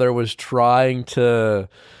your brother was trying to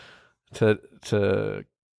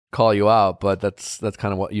call you out, but that's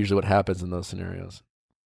kind of what usually what happens in those scenarios.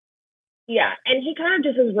 Yeah, and he kind of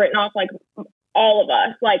just has written off like all of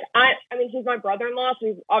us. Like I mean, he's my brother-in-law, so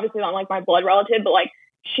he's obviously not like my blood relative, but like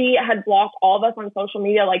she had blocked all of us on social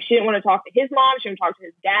media. Like she didn't want to talk to his mom, she didn't talk to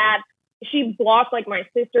his dad. She blocked like my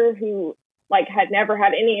sister, who like had never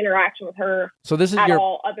had any interaction with her. So this is at your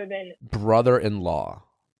all, other than brother-in-law,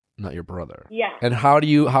 Not your brother. Yeah. And how are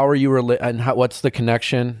you what's the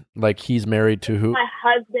connection? Like, he's married to who? My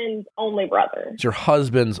husband's only brother. It's your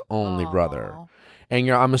husband's only brother. And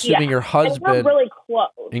I'm assuming your And husband, we're really close.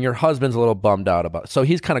 and your husband's a little bummed out about it. So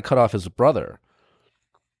he's kind of cut off his brother.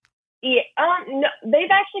 Yeah, no, they've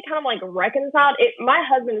actually kind of like reconciled. My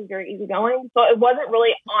husband is very easygoing, so it wasn't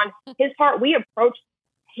really on his part. We approached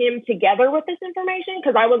him together with this information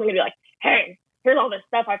because I wasn't gonna be like, hey, here's all this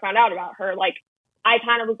stuff I found out about her. Like, I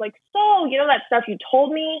kind of was like, so, you know that stuff you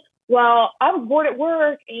told me? Well, I was bored at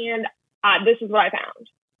work, and this is what I found.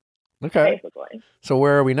 Okay. Basically. So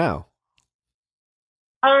where are we now?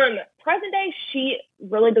 Present day, she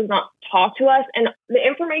really does not talk to us, and the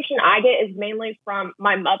information I get is mainly from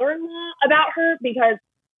my mother-in-law about her because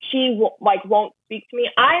she won't speak to me.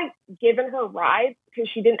 I've given her rides because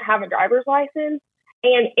she didn't have a driver's license,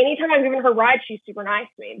 and anytime I've given her rides, she's super nice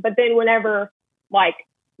to me. But then whenever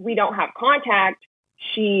we don't have contact,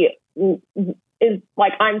 she is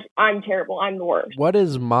like, I'm terrible. I'm the worst. What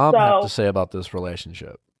does mom have to say about this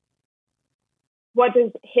relationship? What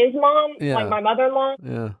does his mom, Yeah. like my mother-in-law?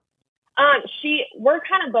 Yeah. We're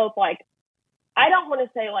kind of both like, I don't want to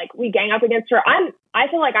say like we gang up against her. I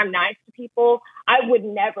feel like I'm nice to people. I would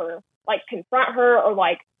never like confront her or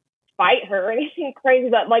like fight her or anything crazy.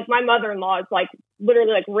 But like my mother-in-law is like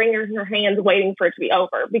literally like wringing her hands waiting for it to be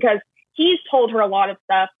over because he's told her a lot of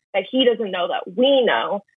stuff that he doesn't know that we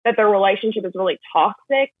know, that their relationship is really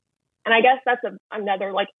toxic. And I guess that's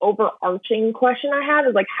another like overarching question I have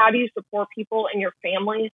is like, how do you support people in your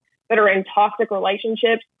family that are in toxic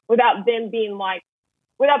relationships without them being like,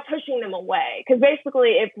 without pushing them away? Because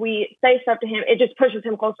basically if we say stuff to him, it just pushes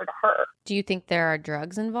him closer to her. Do you think there are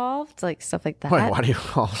drugs involved? Like stuff like that? Wait, why do you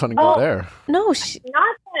all of a sudden go there? No, Not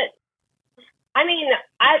that, I mean,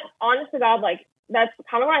 I honest to God, like that's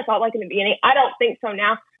kind of what I thought like in the beginning. I don't think so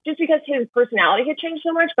now. Just because his personality had changed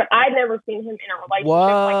so much, but I'd never seen him in a relationship. What?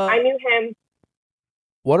 Like I knew him.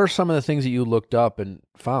 What are some of the things that you looked up and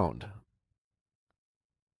found?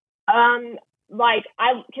 Like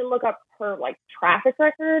I can look up her like traffic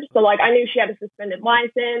record. So like I knew she had a suspended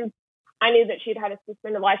license. I knew that she'd had a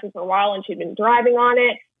suspended license for a while and she'd been driving on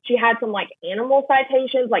it. She had some like animal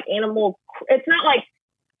citations, like animal. It's not like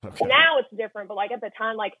now it's different, but like at the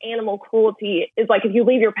time, like animal cruelty is like if you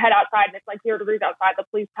leave your pet outside and it's like 0 degrees outside, the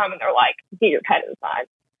police come and they're like, get your pet inside.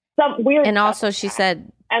 Some weird. And stuff also like she that.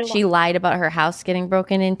 said And she lied about her house getting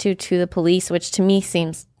broken into to the police, which to me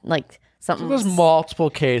seems like something. So there's multiple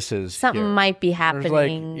cases. Something here. might be There's happening.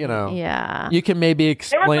 like, you know, Yeah. you can maybe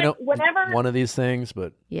explain like, whenever- one of these things,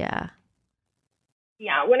 but Yeah.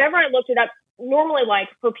 Yeah, whenever I looked it up, normally like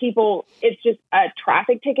for people, it's just a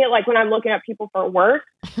traffic ticket, like when I'm looking at people for work,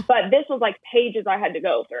 but this was like pages I had to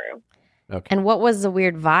go through. okay. And what was the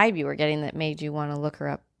weird vibe you were getting that made you want to look her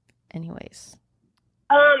up anyways?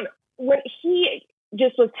 When he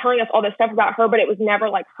just was telling us all this stuff about her, but it was never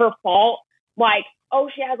like her fault. Like, oh,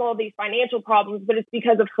 she has all these financial problems, but it's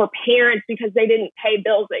because of her parents because they didn't pay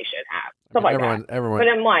bills they should have. Stuff like that. Everyone. But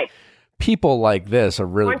I'm like, people like this are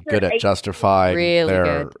really Once you're good at 18, justifying Really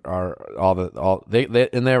their good.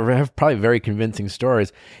 and they have probably very convincing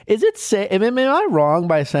stories. Is it am I wrong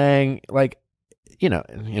by saying like, you know,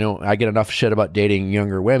 I get enough shit about dating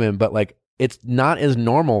younger women, but like it's not as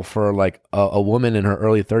normal for like a woman in her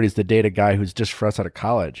early 30s to date a guy who's just fresh out of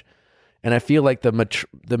college. And I feel like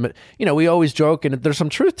we always joke, and there's some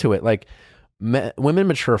truth to it. Like women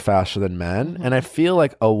mature faster than men, and I feel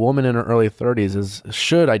like a woman in her early 30s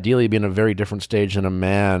should ideally be in a very different stage than a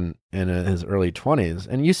man in his early 20s.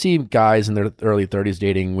 And you see guys in their early 30s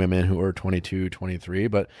dating women who are 22, 23,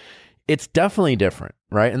 but it's definitely different,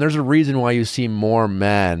 right? And there's a reason why you see more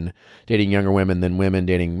men dating younger women than women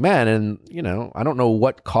dating men. And, I don't know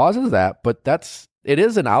what causes that, but it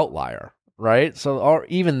is an outlier, right? So, or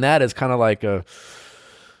even that is kind of like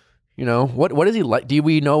what is he like? Do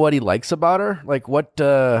we know what he likes about her? Like what?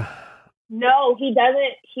 no, he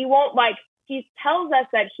doesn't. He won't like, he tells us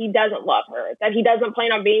that he doesn't love her, that he doesn't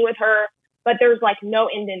plan on being with her, but there's like no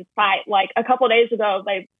end in sight. Like a couple of days ago,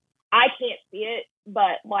 I can't see it,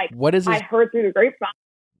 but like what is I heard through the grapevine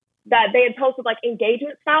that they had posted like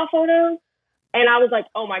engagement style photos. And I was like,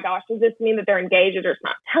 oh my gosh, does this mean that they're engaged or just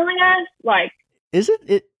not telling us? Like, is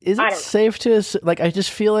it safe to, like, I just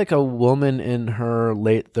feel like a woman in her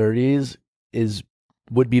late 30s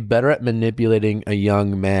would be better at manipulating a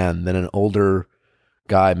young man than an older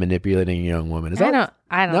guy manipulating a young woman.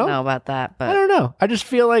 I don't know about that, but I don't know. I just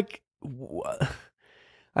feel like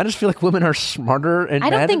women are smarter and I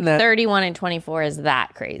don't think that 31 and 24 is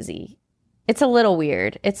that crazy. It's a little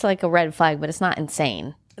weird. It's like a red flag, but it's not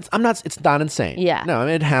insane. It's not insane. Yeah. No, I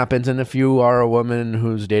mean, it happens. And if you are a woman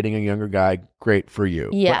who's dating a younger guy, great for you.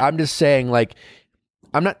 Yeah. But I'm just saying, like,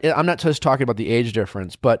 I'm not just talking about the age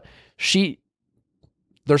difference, but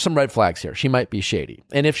there's some red flags here. She might be shady.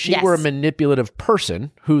 And if she were a manipulative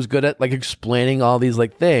person who's good at like explaining all these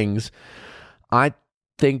like things, I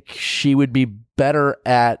think she would be better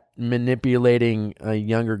at manipulating a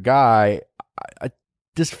younger guy. I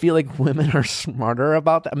just feel like women are smarter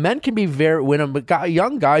about that. Men can be but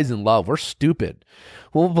young guys in love, we're stupid.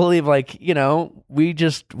 We'll believe like,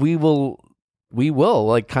 we will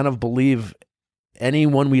like kind of believe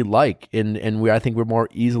anyone we like, and I think we're more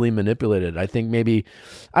easily manipulated. I think maybe,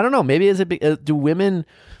 I don't know, maybe do women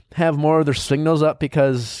have more of their signals up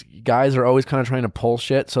because guys are always kind of trying to pull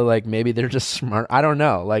shit, so like maybe they're just smart. I don't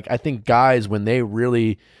know. Like I think guys, when they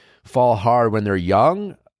really fall hard when they're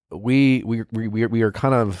young, we are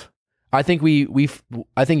kind of, I think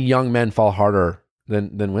young men fall harder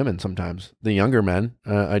than women sometimes. The younger men,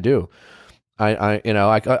 I do. I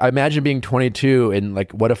imagine being 22 and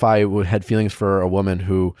like, what if I had feelings for a woman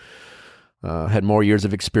who had more years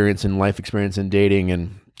of experience in life experience in dating,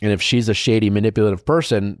 and if she's a shady, manipulative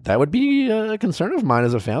person, that would be a concern of mine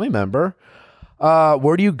as a family member.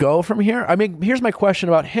 Where do you go from here? I mean, here's my question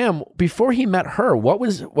about him. Before he met her, what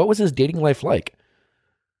was his dating life like?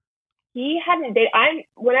 He hadn't dated.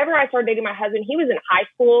 Whenever I started dating my husband, he was in high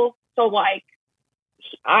school, so like,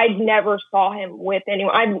 I never saw him with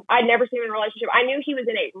anyone. I'd never seen him in a relationship. I knew he was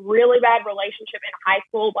in a really bad relationship in high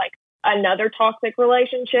school, like another toxic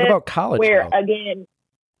relationship. What about college? Where, again,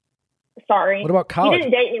 sorry. What about college? He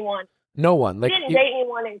didn't date anyone. No one. Like, he didn't date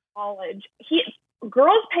anyone in college.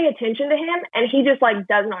 Girls pay attention to him, and he just, like,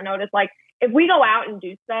 does not notice. Like, if we go out and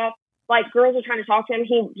do stuff, like, girls are trying to talk to him,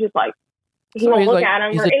 he just, like, he won't look at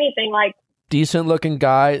him or anything, like, decent looking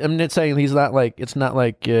guy. I'm not saying he's not like, it's not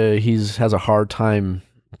like he's has a hard time,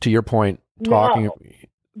 to your point, talking. No.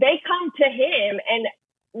 They come to him, and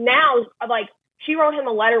now, like, she wrote him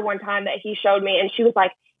a letter one time that he showed me, and she was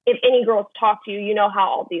like, if any girls talk to you, you know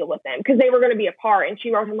how I'll deal with them, because they were going to be apart, and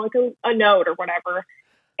she wrote him like a note or whatever.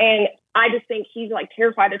 And I just think he's like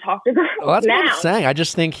terrified to talk to girls. Well, that's what I'm saying. I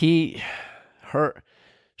just think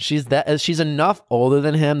she's enough older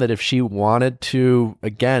than him that if she wanted to,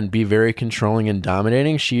 again, be very controlling and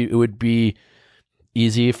dominating, it would be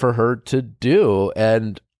easy for her to do.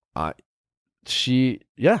 And he's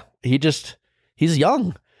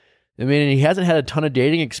young. I mean, he hasn't had a ton of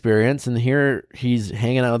dating experience, and here he's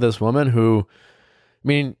hanging out with this woman who, I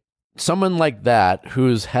mean, someone like that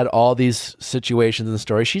who's had all these situations in the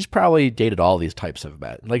story, she's probably dated all these types of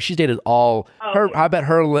men. Like, she's dated I bet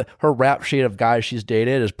her rap sheet of guys she's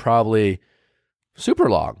dated is probably super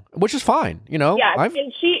long, which is fine, Yeah,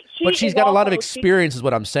 but she's got a lot of experience, is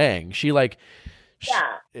what I'm saying.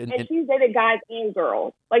 And she's dated guys and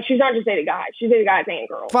girls. Like, she's not just dated guys. She's dated guys and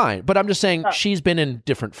girls. Fine, but I'm just saying she's been in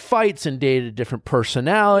different fights and dated different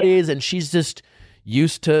personalities, and she's just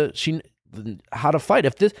used to how to fight.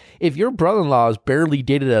 If your brother-in-law is barely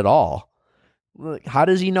dated at all, how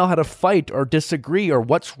does he know how to fight or disagree or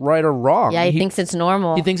what's right or wrong? Yeah, he thinks it's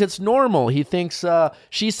normal. He thinks it's normal. He thinks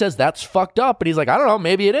she says that's fucked up, but he's like, I don't know,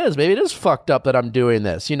 maybe it is. Maybe it is fucked up that I'm doing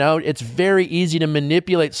this. It's very easy to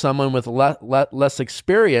manipulate someone with less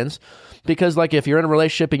experience, because like if you're in a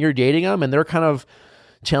relationship and you're dating them and they're kind of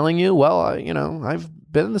telling you, well, I've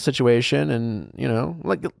been in the situation, and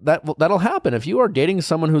like that'll happen. If you are dating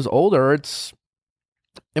someone who's older,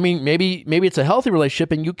 maybe it's a healthy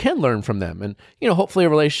relationship and you can learn from them. And, hopefully a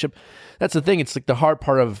relationship, that's the thing. It's like the hard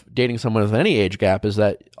part of dating someone with any age gap is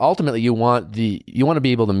that ultimately you want to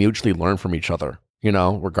be able to mutually learn from each other,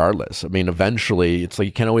 regardless. I mean, eventually it's like,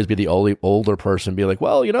 you can't always be the only older person be like,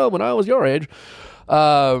 well, when I was your age,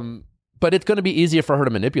 but it's going to be easier for her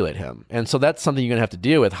to manipulate him. And so that's something you're going to have to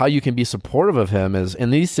deal with. How you can be supportive of him is,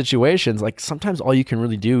 in these situations, like sometimes all you can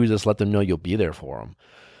really do is just let them know you'll be there for them.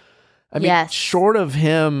 I mean, short of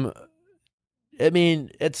him, I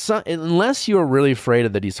mean, unless you're really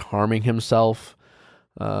afraid that he's harming himself,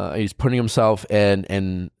 he's putting himself and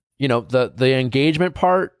the engagement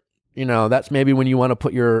part, that's maybe when you want to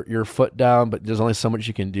put your foot down, but there's only so much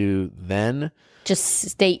you can do then. Just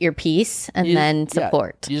state your piece and then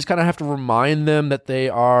support. You just kind of have to remind them that they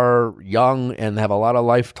are young and have a lot of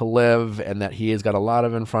life to live, and that he has got a lot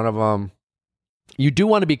of in front of them. You do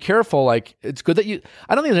want to be careful. Like, it's good that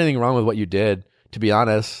I don't think there's anything wrong with what you did, to be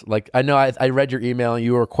honest. Like, I know I read your email and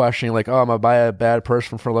you were questioning, like, oh, am I a bad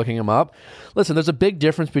person for looking him up? Listen, there's a big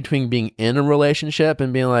difference between being in a relationship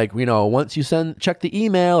and being like, once you check the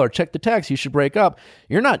email or check the text, you should break up.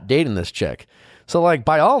 You're not dating this chick. So, like,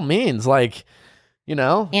 by all means, like, you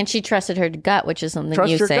know? And she trusted her gut, which is something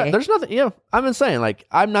Trust you your say. gut. There's nothing, I've been saying, like,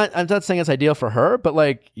 I'm not saying it's ideal for her, but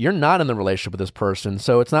like, you're not in the relationship with this person.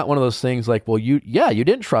 So it's not one of those things like, well, you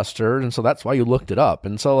didn't trust her. And so that's why you looked it up.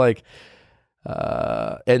 And so like,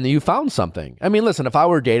 and you found something. I mean, listen, if I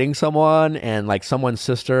were dating someone and like someone's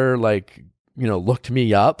sister, like, looked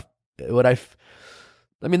me up,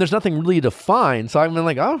 I mean, there's nothing really to find. So I'm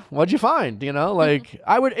like, oh, what'd you find? Like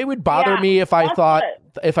it would bother me if I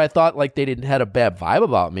thought like they didn't had a bad vibe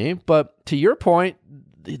about me. But to your point,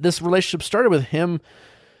 this relationship started with him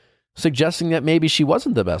suggesting that maybe she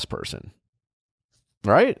wasn't the best person.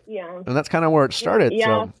 Right? Yeah. And that's kind of where it started.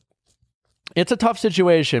 Yeah. So it's a tough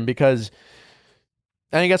situation because,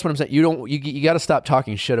 and I guess what I'm saying, you got to stop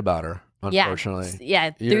talking shit about her, unfortunately.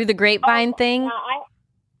 Yeah. Through the grapevine thing.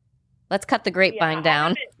 Let's cut the grapevine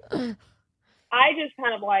down. I just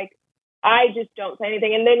kind of like, I just don't say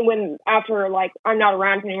anything. And then after like I'm not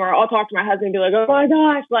around anymore, I'll talk to my husband and be like, oh my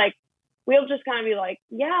gosh, like we'll just kind of be like,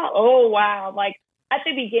 yeah, oh wow. Like at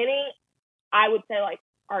the beginning, I would say like,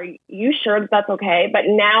 are you sure that that's okay? But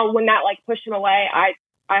now when that like pushed him away, I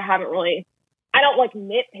haven't really, I don't like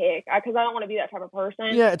nitpick because I don't want to be that type of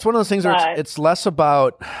person. Yeah, it's one of those things where it's less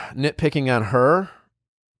about nitpicking on her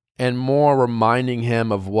and more reminding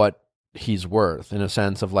him of what he's worth, in a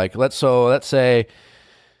sense of like, let's say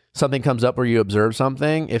something comes up where you observe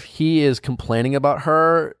something. If he is complaining about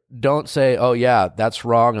her, don't say, oh yeah, that's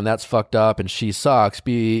wrong and that's fucked up and she sucks.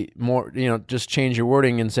 Be more, just change your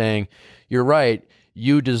wording and saying, you're right,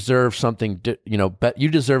 you deserve something, you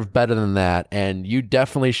deserve better than that. And you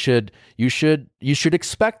definitely should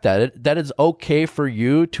expect that. That is okay for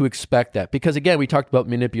you to expect that. Because again, we talked about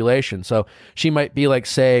manipulation. So she might be like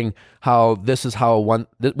saying how this is how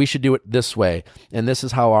we should do it this way. And this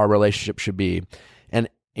is how our relationship should be. And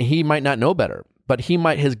he might not know better, but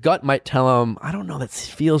his gut might tell him, I don't know, that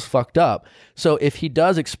feels fucked up. So if he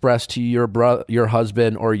does express to your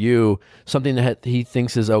husband or you something that he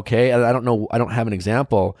thinks is okay, and I don't know, I don't have an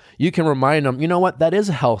example, you can remind him, you know what, that is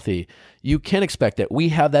healthy. You can expect it. We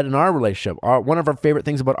have that in our relationship. One of our favorite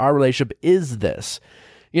things about our relationship is this.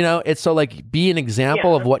 It's so like, be an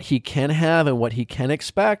example of what he can have and what he can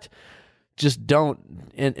expect. Just don't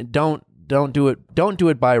do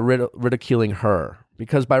it by ridiculing her.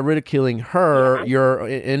 Because by ridiculing her, you're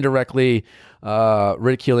indirectly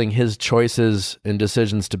ridiculing his choices and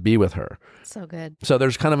decisions to be with her. So good. So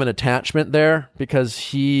there's kind of an attachment there because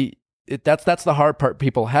that's the hard part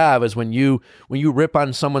people have is when you rip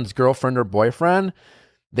on someone's girlfriend or boyfriend,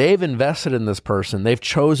 they've invested in this person, they've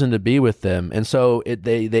chosen to be with them, and so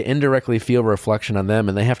they indirectly feel a reflection on them,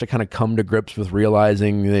 and they have to kind of come to grips with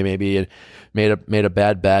realizing they maybe made a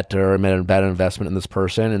bad bet or made a bad investment in this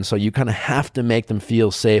person, and so you kind of have to make them feel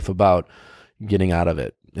safe about getting out of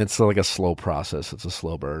it. It's like a slow process. It's a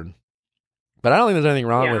slow burn. But I don't think there's anything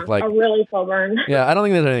wrong with like a really slow burn. Yeah, I don't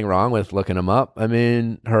think there's anything wrong with looking them up. I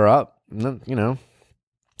mean, her up.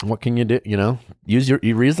 What can you do? Use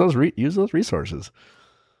those resources.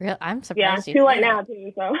 I'm surprised. Yeah, too late now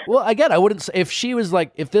too. So. Well, again, I wouldn't say if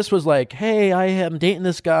this was like, hey, I am dating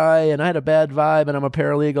this guy and I had a bad vibe and I'm a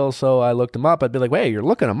paralegal, so I looked him up. I'd be like, hey, you're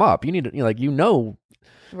looking him up. You need to,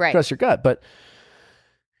 right. Trust your gut. But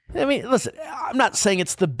I mean, listen, I'm not saying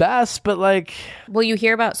it's the best, but like, will you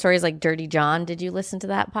hear about stories like Dirty John? Did you listen to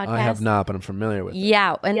that podcast? I have not, but I'm familiar with it.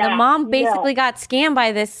 Yeah, and the mom basically got scammed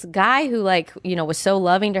by this guy who was so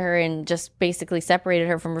loving to her and just basically separated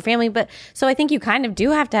her from her family. But so I think you kind of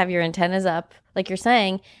do have to have your antennas up, like you're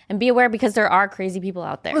saying, and be aware because there are crazy people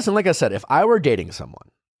out there. Listen, like I said, if I were dating someone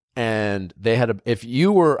and if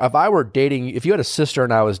you had a sister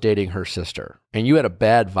and I was dating her sister and you had a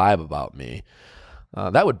bad vibe about me,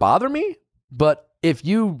 that would bother me. But if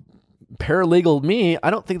you paralegaled me, I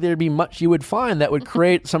don't think there'd be much you would find that would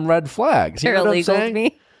create some red flags. You know what I'm saying?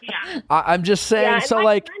 Me? Yeah. I'm just saying. Yeah, so my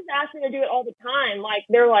like, friends ask me to do it all the time. Like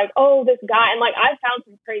they're like, "Oh, this guy," and like I've found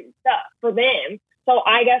some crazy stuff for them. So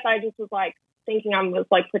I guess I just was like thinking I was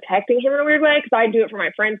like protecting him in a weird way because I do it for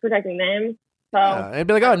my friends, protecting them. So it'd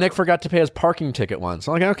be like, oh, Nick forgot to pay his parking ticket once.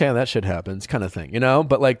 I'm like, okay, that shit happens, kind of thing,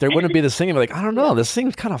 But like, there wouldn't be this thing of like, I don't know, this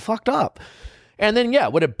seems kind of fucked up. And then,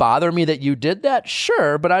 would it bother me that you did that?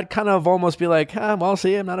 Sure, but I'd kind of almost be like, well,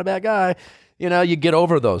 see, I'm not a bad guy. You get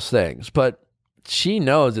over those things. But she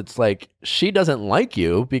knows it's like she doesn't like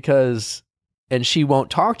you and she won't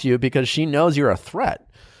talk to you because she knows you're a threat.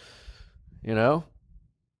 And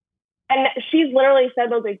she's literally said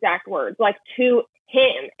those exact words, like to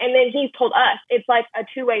him. And then he's told us it's like a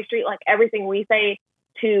two-way street. Like everything we say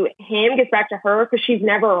to him gets back to her because she's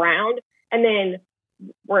never around. And then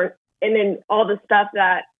all the stuff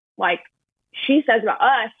that like she says about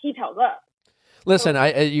us, he tells us. Listen,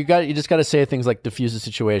 you just got to say things like diffuse the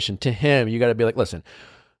situation. To him, you got to be like, listen,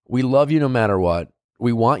 we love you no matter what.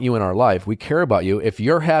 We want you in our life. We care about you. If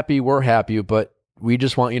you're happy, we're happy, but we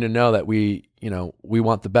just want you to know that we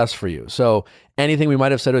want the best for you. So anything we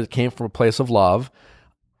might have said came from a place of love.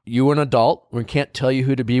 You are an adult. We can't tell you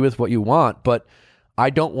who to be with, what you want, but I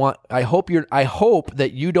hope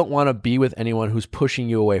that you don't want to be with anyone who's pushing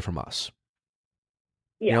you away from us.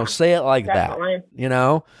 Yeah, say it like definitely.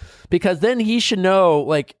 that, because then he should know,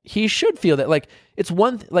 like, he should feel that, like, it's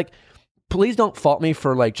please don't fault me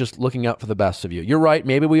for, like, just looking out for the best of you. You're right.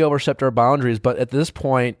 Maybe we overstepped our boundaries, but at this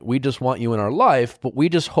point, we just want you in our life, but we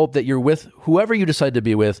just hope that you're with whoever you decide to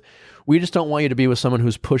be with. We just don't want you to be with someone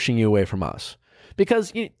who's pushing you away from us.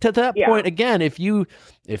 Because to that point, again,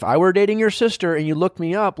 if I were dating your sister and you looked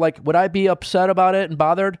me up, like, would I be upset about it and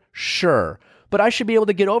bothered? Sure. But I should be able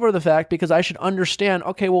to get over the fact, because I should understand,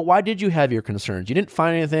 okay, well, why did you have your concerns? You didn't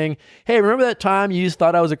find anything. Hey, remember that time you just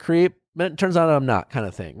thought I was a creep? It turns out I'm not, kind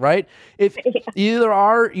of thing, right? If you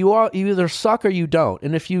either suck or you don't.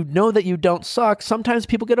 And if you know that you don't suck, sometimes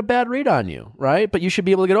people get a bad read on you, right? But you should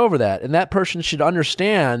be able to get over that. And that person should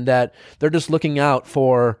understand that they're just looking out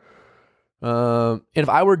for... and if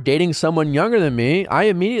I were dating someone younger than me, I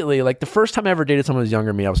immediately, like, the first time I ever dated someone who was younger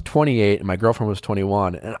than me, I was 28 and my girlfriend was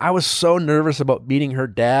 21. And I was so nervous about meeting her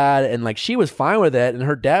dad, and, like, she was fine with it and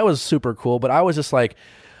her dad was super cool. But I was just like,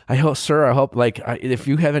 I hope, like, if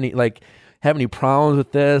you have any problems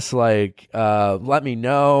with this, like, let me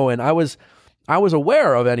know. And I was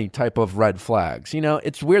aware of any type of red flags.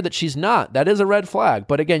 It's weird that she's not. That is a red flag.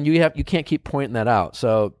 But again, you can't keep pointing that out.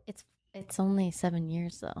 So it's only 7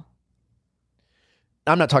 years though.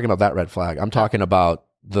 I'm not talking about that red flag. I'm talking about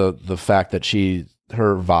the fact that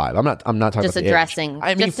her vibe. I'm not talking just about addressing.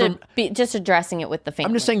 I mean, just addressing it with the family.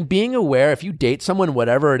 I'm just saying, being aware. If you date someone,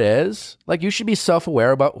 whatever it is, like, you should be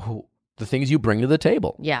self-aware about the things you bring to the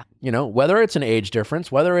table. Yeah. Whether it's an age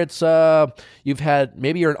difference, whether it's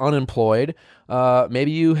maybe you're unemployed,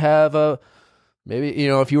 maybe you have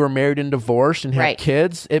if you were married and divorced and have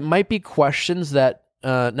kids, it might be questions that.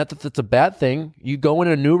 Not that that's a bad thing. You go in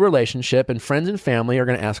a new relationship and friends and family are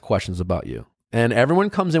going to ask questions about you. And everyone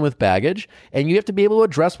comes in with baggage, and you have to be able to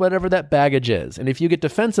address whatever that baggage is. And if you get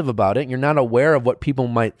defensive about it and you're not aware of what people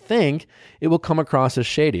might think, it will come across as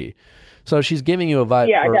shady. So she's giving you a vibe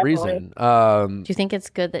for a reason. Do you think it's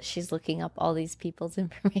good that she's looking up all these people's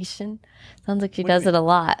information? Sounds like she does it a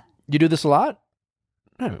lot. You do this a lot?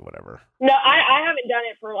 I mean, whatever. No, I haven't done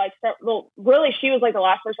it for like several. Really, she was like the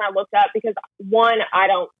last person I looked up, because one,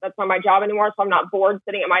 that's not my job anymore, so I'm not bored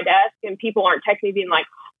sitting at my desk, and people aren't texting me being like,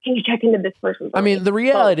 can you check into this person? I mean, the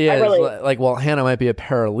reality is, well, Hannah might be a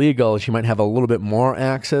paralegal. She might have a little bit more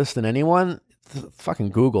access than anyone. Fucking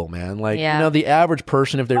Google, man. Like, the average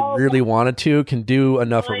person, if they really wanted to, can do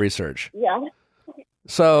enough research. Yeah.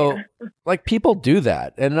 So, like, people do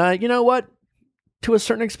that. And you know what? To a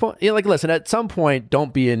certain extent, listen, at some point,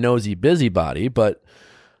 don't be a nosy busybody, but,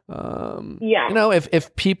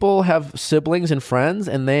 if people have siblings and friends,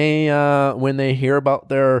 and they, when they hear about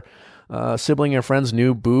their sibling or friend's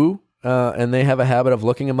new boo, and they have a habit of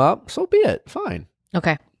looking them up, so be it. Fine.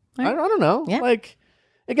 Okay. Right. I don't know. Yeah. Like,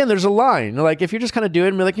 again, there's a line. Like, if you're just kind of doing it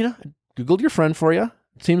and be like, I Googled your friend for you.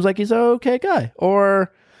 It seems like he's an okay guy.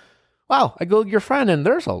 Or, wow, I Googled your friend and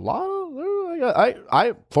there's a lot of,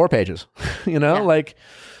 I 4 pages, like,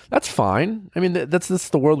 that's fine. I mean, that's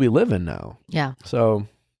the world we live in now. Yeah. So,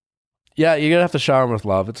 yeah, you're gonna have to shower him with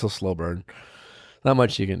love. It's a slow burn. Not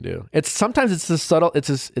much you can do. Sometimes it's as subtle.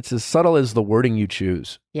 It's as subtle as the wording you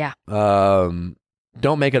choose. Yeah. Don't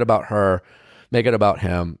make it about her. Make it about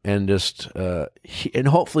him, and just and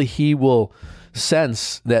hopefully he will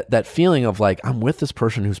sense that feeling of, like, I'm with this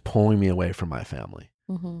person who's pulling me away from my family.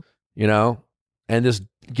 Mm-hmm. And just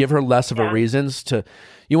give her less of a reasons to.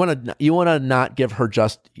 You want to not give her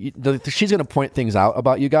just. She's going to point things out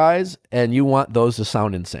about you guys, and you want those to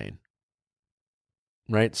sound insane.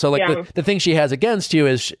 Right. So, like, the thing she has against you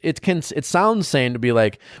is it sounds sane to be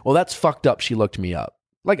like, well, that's fucked up. She looked me up.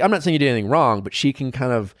 Like, I'm not saying you did anything wrong, but she can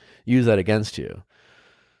kind of use that against you.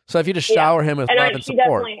 So if you just shower him with love and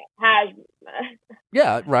support. Definitely has.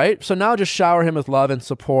 Yeah. Right. So now just shower him with love and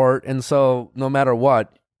support. And so no matter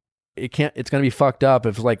what, it's going to be fucked up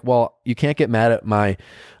if, like, well, you can't get mad at my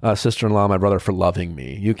sister-in-law, my brother, for loving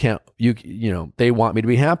me. You can't, they want me to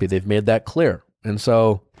be happy. They've made that clear. And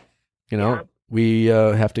so, we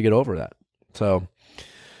have to get over that. So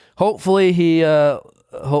hopefully he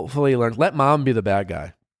learns. Let mom be the bad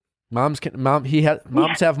guy. Moms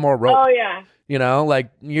have more rope. Oh yeah.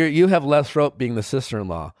 Like, you have less rope being the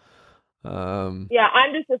sister-in-law. I'm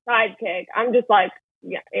just a sidekick. I'm just like,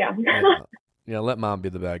 yeah. Yeah, let mom be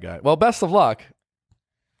the bad guy. Well, best of luck.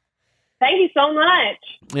 Thank you so much.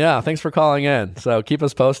 Yeah, thanks for calling in. So keep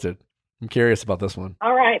us posted. I'm curious about this one.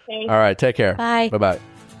 All right, thanks. All right, take care. Bye. Bye-bye.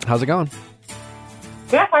 How's it going?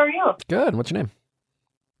 Good, how are you? Good. What's your name?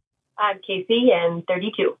 I'm Casey and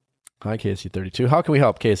 32. Hi, KC32. How can we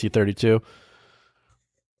help, KC32?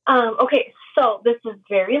 Okay, so this is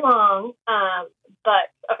very long, so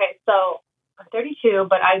I'm 32,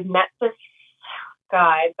 but I met this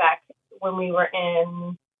guy back when we were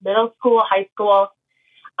in middle school, high school.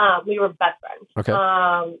 We were best friends. Okay.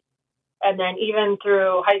 And then even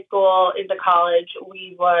through high school into college,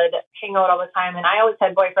 we would hang out all the time. And I always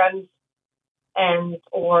had boyfriends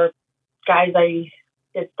or guys I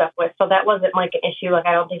did stuff with. So that wasn't like an issue. Like,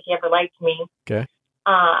 I don't think he ever liked me. Okay.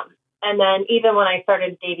 And then even when I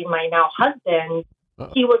started dating my now husband,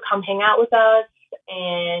 he would come hang out with us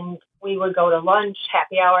and we would go to lunch,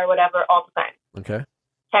 happy hour, whatever, all the time. Okay.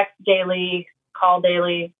 Text daily, call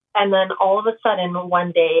daily. And then all of a sudden,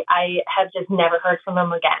 one day, I have just never heard from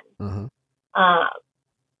him again. Mm-hmm.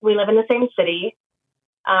 We live in the same city,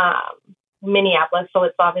 Minneapolis, so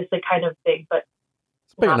it's obviously kind of big, but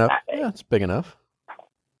It's big not enough. that big. Yeah, it's big enough.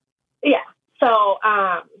 Yeah. So,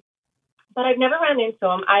 but I've never run into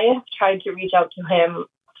him. I have tried to reach out to him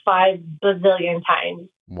 5 bazillion times,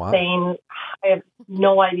 Why? saying I have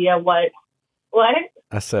no idea what.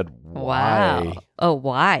 I said, Wow. why? Oh,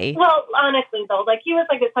 why? Well, honestly, though, like, he was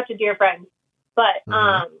like such a dear friend, but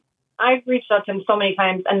I've reached out to him so many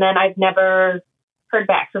times, and then I've never heard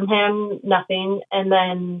back from him. Nothing. And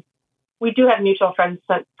then we do have mutual friends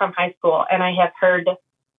from high school, and I have heard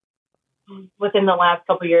within the last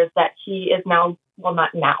couple of years that he is now, well,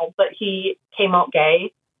 not now, but he came out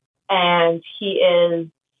gay, and he is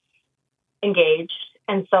engaged.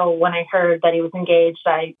 And so when I heard that he was engaged,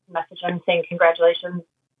 I messaged him saying congratulations.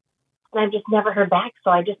 And I've just never heard back,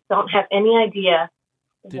 so I just don't have any idea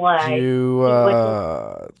why. Did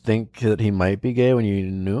you think that he might be gay when you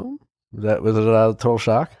knew him? Was it a total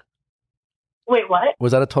shock? Wait, what?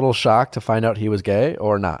 Was that a total shock to find out he was gay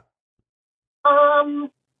or not?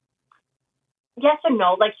 Yes and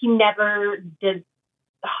no. Like, he never did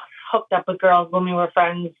hooked up with girls when we were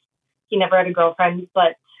friends. He never had a girlfriend,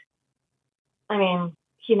 but I mean,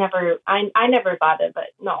 he never. I never thought it, but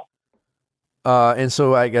no. And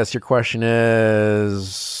so I guess your question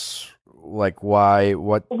is, like, why?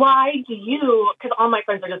 Why do you? Because all my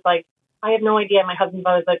friends are just like, I have no idea. My husband's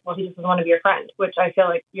always like, well, he just doesn't want to be your friend, which I feel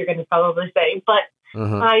like you're going to probably say, but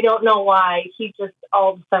I don't know why he just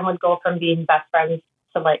all of a sudden would go from being best friends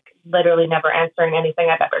to like literally never answering anything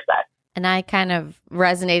I've ever said. And I kind of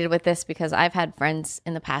resonated with this because I've had friends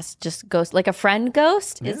in the past just ghost, like a friend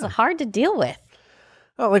ghost is hard to deal with.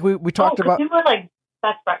 Oh, like we talked about. People are like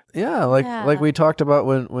best friends. Yeah, like we talked about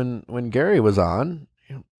when Gary was on.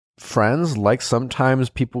 Friends, like sometimes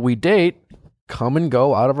people we date, come and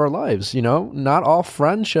go out of our lives. You know, not all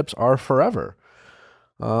friendships are forever.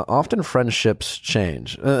 Often friendships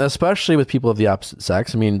change, especially with people of the opposite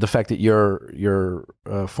sex. I mean, the fact that your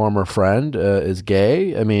former friend is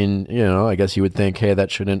gay, I mean, you know, I guess you would think, hey,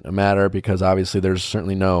 that shouldn't matter because obviously there's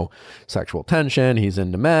certainly no sexual tension. He's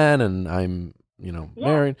into men and I'm, you know,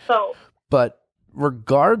 married. So, but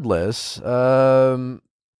regardless, not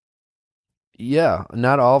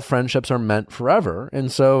all friendships are meant forever.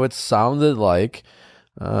 And so it sounded like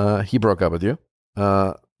he broke up with you.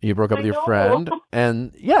 You broke up with your friend.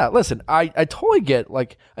 And yeah, listen, I totally get,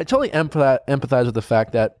 like, I totally empathize with the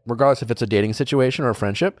fact that regardless if it's a dating situation or a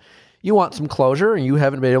friendship, you want some closure and you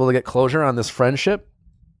haven't been able to get closure on this friendship.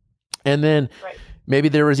 And then maybe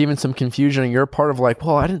there was even some confusion on your part of like,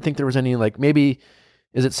 well, I didn't think there was any, like, maybe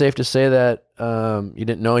is it safe to say that you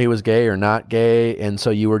didn't know he was gay or not gay, and so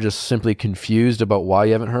you were just simply confused about why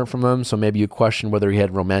you haven't heard from him? So maybe you questioned whether he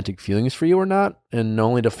had romantic feelings for you or not, and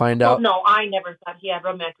only to find out. No, I never thought he had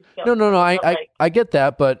romantic feelings. No. I get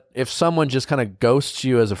that, but if someone just kind of ghosts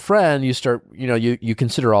you as a friend, you start, you know, you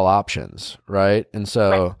consider all options, right? And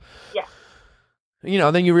so, you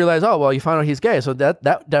know, then you realize, oh, well, you found out he's gay, so that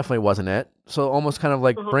definitely wasn't it. So almost kind of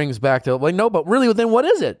like brings back to, like, no, but really, then what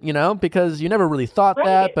is it? You know, because you never really thought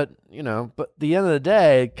that, but, you know, but at the end of the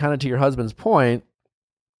day, kind of to your husband's point,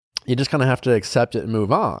 you just kind of have to accept it and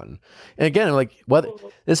move on. And again, like, whether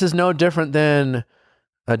this is no different than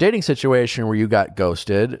a dating situation where you got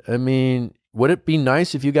ghosted. I mean, would it be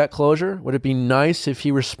nice if you got closure? Would it be nice if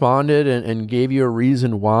he responded and gave you a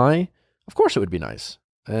reason why? Of course it would be nice.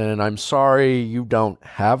 And I'm sorry you don't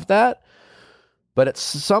have that. But at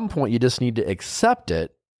some point, you just need to accept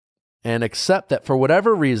it and accept that for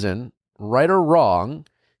whatever reason, right or wrong,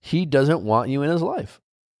 he doesn't want you in his life.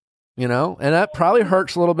 You know, and that probably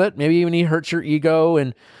hurts a little bit. Maybe even he hurts your ego.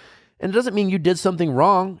 And And it doesn't mean you did something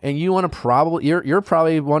wrong, and you want to you're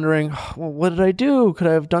probably wondering, well, what did I do? Could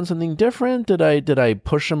I have done something different? Did I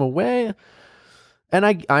push him away? And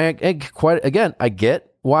I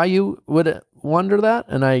get why you would wonder that,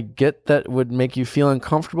 and I get that would make you feel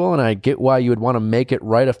uncomfortable, and I get why you would want to make it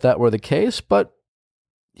right if that were the case. But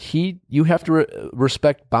you have to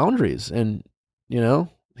respect boundaries, and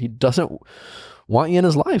he doesn't want you in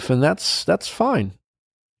his life, and that's fine.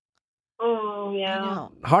 Oh, yeah.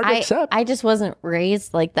 Hard to accept. I just wasn't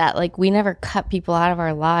raised like that. Like, we never cut people out of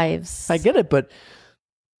our lives. I get it, but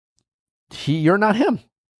you're not him.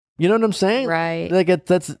 You know what I'm saying? Right. Like,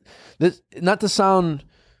 that's not to sound.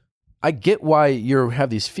 I get why you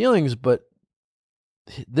have these feelings, but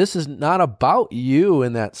this is not about you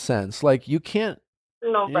in that sense. Like, you can't.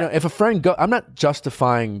 No, If a friend I'm not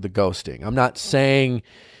justifying the ghosting. I'm not saying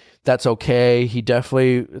that's okay. He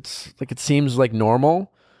definitely. It's like, it seems like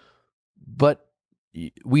normal. But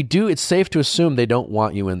it's safe to assume they don't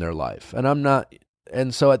want you in their life. And I'm not,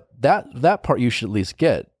 and so at that part you should at least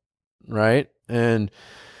get, right? And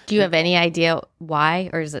do you have any idea why,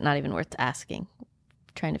 or is it not even worth asking?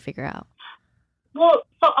 Trying to figure out. Well,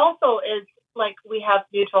 so also is like, we have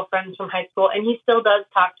mutual friends from high school, and he still does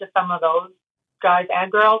talk to some of those guys and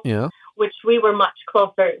girls, which we were much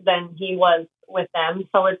closer than he was with them.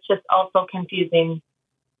 So it's just also confusing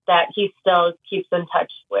that he still keeps in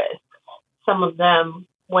touch with some of them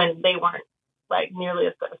when they weren't like nearly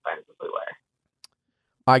as good of friends as we were.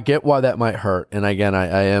 I get why that might hurt. And again,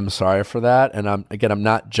 I am sorry for that. And I'm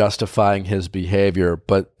not justifying his behavior,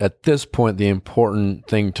 but at this point, the important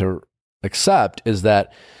thing to accept is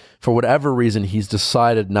that for whatever reason, he's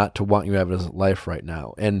decided not to want you out of his life right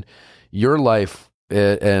now. And your life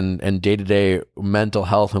and day-to-day mental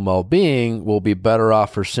health and well-being will be better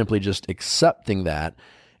off for simply just accepting that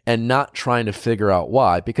and not trying to figure out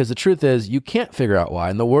why. Because the truth is, you can't figure out why.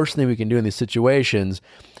 And the worst thing we can do in these situations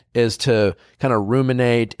is to kind of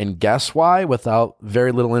ruminate and guess why without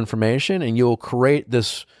very little information. And you'll create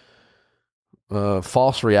this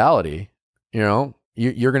false reality. You're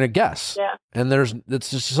going to guess. Yeah. And it's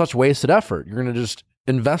just such wasted effort. You're going to just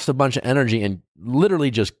invest a bunch of energy in literally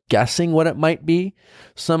just guessing what it might be.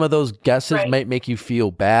 Some of those guesses might make you feel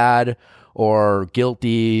bad or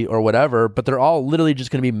guilty or whatever, but they're all literally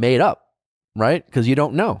just going to be made up, right? Because you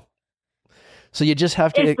don't know. So you just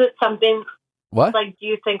have to. Is it something? What? Like, do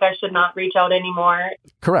you think I should not reach out anymore?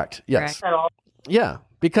 Correct. Yes. At all? Yeah,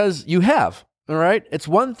 because you have. All right. It's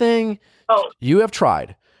one thing. You have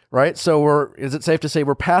tried, right? So is it safe to say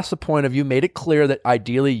we're past the point of you made it clear that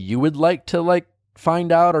ideally you would like to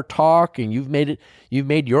find out or talk, and you've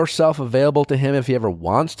made yourself available to him if he ever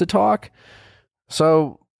wants to talk.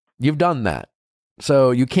 So you've done that.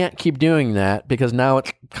 So you can't keep doing that, because now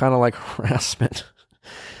it's kind of like harassment.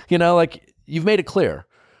 Like, you've made it clear.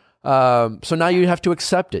 So now you have to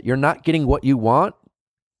accept it. You're not getting what you want.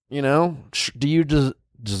 Do you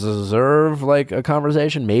deserve a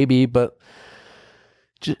conversation? Maybe, but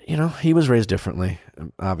he was raised differently,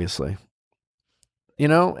 obviously.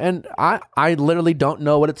 And I literally don't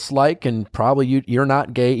know what it's like, and probably you're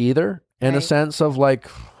not gay either, in a sense of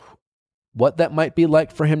what that might be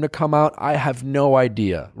like for him to come out. I have no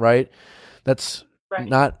idea, right? That's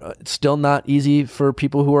it's still not easy for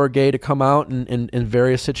people who are gay to come out in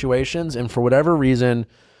various situations. And for whatever reason,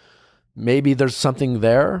 maybe there's something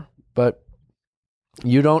there, but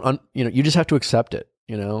you don't, you just have to accept it.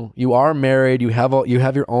 You are married, you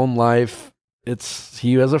have your own life. It's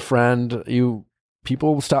he as a friend,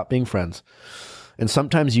 people will stop being friends. And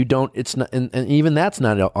sometimes you don't, it's not, and even that's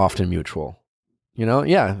not often mutual.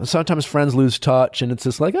 Sometimes friends lose touch, and it's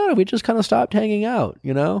just like, we just kind of stopped hanging out,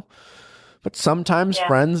 But sometimes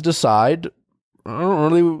friends decide, I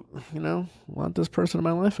don't really, want this person in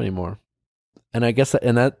my life anymore. And I guess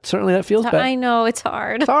that certainly feels bad. I know, it's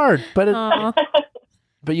hard. It's hard, but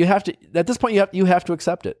but you have to, at this point, you have to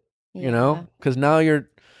accept it, because now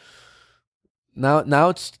now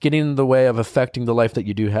it's getting in the way of affecting the life that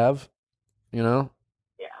you do have, and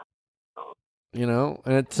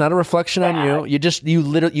it's not a reflection on you. You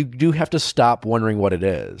do have to stop wondering what it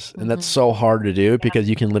is. And that's so hard to do, because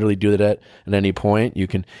you can literally do that at any point.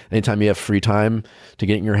 Anytime you have free time to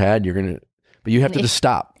get in your head, but you have to just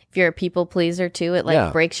stop. If you're a people pleaser too,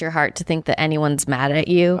 it breaks your heart to think that anyone's mad at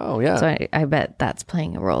you. Oh yeah. So I bet that's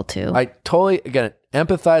playing a role too. I totally, again,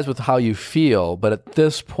 empathize with how you feel, but at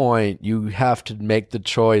this point you have to make the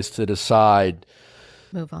choice to decide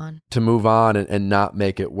to move on and not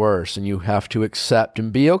make it worse. And you have to accept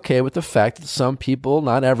and be okay with the fact that some people,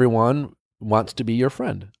 not everyone, wants to be your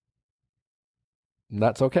friend.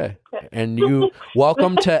 That's okay. And you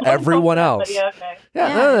welcome to everyone else. Yeah, okay. Yeah,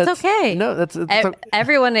 Yeah, it's okay. No, it's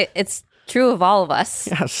Everyone, it's true of all of us.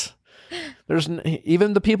 yes.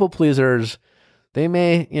 Even the people pleasers. They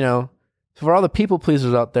may, for all the people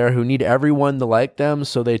pleasers out there who need everyone to like them,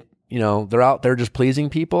 so they, they're out there just pleasing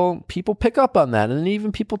people. People pick up on that, and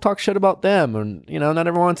even people talk shit about them, and not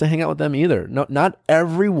everyone wants to hang out with them either. No, not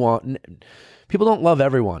everyone. People don't love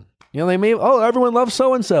everyone. They may, everyone loves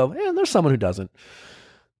so and so, and there's someone who doesn't.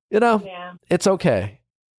 Yeah. It's okay.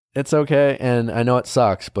 It's okay, and I know it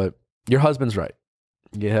sucks, but your husband's right.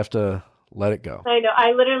 You have to let it go. I know.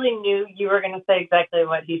 I literally knew you were going to say exactly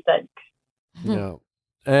what he said.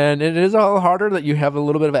 And it is a little harder that you have a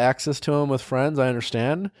little bit of access to him with friends. I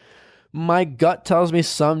understand. My gut tells me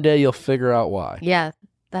someday you'll figure out why. Yeah,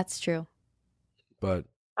 that's true. But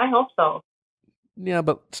I hope so. yeah,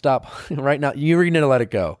 but stop right now. You need to let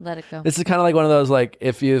it go. Let it go. This is kind of like one of those, like,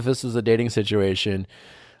 if this is a dating situation,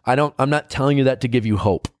 I'm not telling you that to give you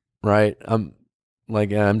hope, right? I'm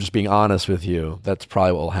just being honest with you. That's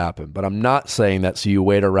probably what will happen. But I'm not saying that so you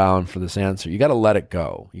wait around for this answer. You got to let it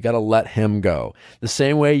go. You got to let him go. The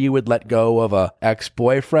same way you would let go of a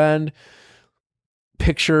ex-boyfriend,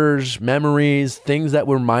 pictures, memories, things that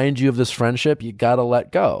remind you of this friendship, you got to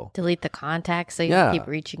let go. Delete the contacts so you can keep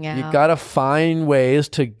reaching out. You got to find ways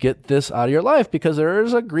to get this out of your life, because there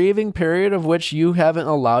is a grieving period of which you haven't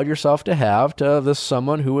allowed yourself to have to this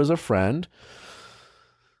someone who was a friend.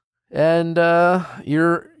 And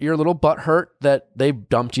you're a little butthurt that they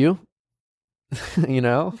dumped you, Pretty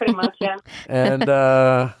much, yeah.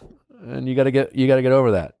 and you gotta get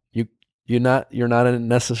over that. You're not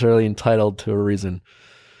necessarily entitled to a reason.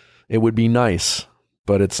 It would be nice,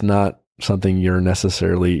 but it's not something you're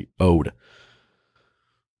necessarily owed.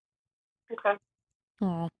 Okay.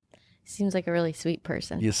 Oh, seems like a really sweet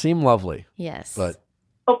person. You seem lovely, Yes. but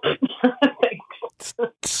Oh, thanks.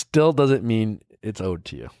 still doesn't mean it's owed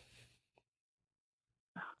to you.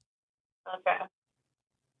 Okay.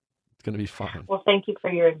 It's gonna be fine. Well, thank you for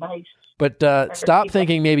your advice. But stop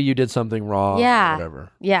thinking maybe you did something wrong. Yeah. Or whatever.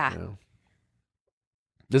 Yeah.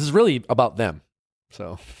 This is really about them.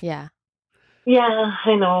 So Yeah. Yeah,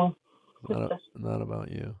 I know. not about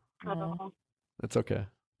you. I don't know. It's okay.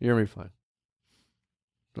 You're gonna be fine.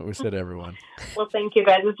 What we said to everyone. Well, thank you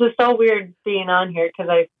guys. It's just so weird being on here because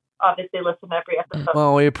I obviously listen to every episode.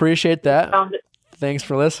 Well, we appreciate that. Sound- Thanks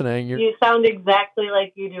for listening. You sound exactly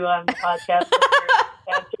like you do on the podcast.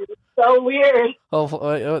 It's so weird.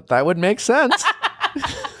 Oh, that would make sense.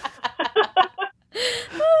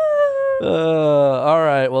 All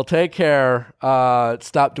right. Well, take care.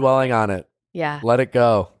 Stop dwelling on it. Yeah. Let it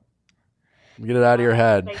go. Get it out of your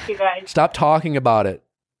head. Thank you guys. Stop talking about it.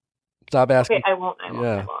 Stop asking. Okay, I won't. I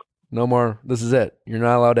won't. No more. This is it. You're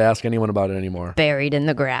not allowed to ask anyone about it anymore. Buried in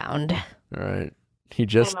the ground. All right. He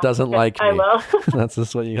just doesn't Okay, like me. I will. That's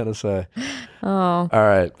just what you got to say. Oh. All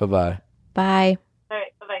right. Bye-bye. Bye. All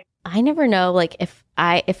right, bye-bye. I never know, like, if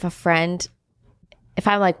I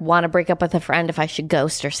like want to break up with a friend, if I should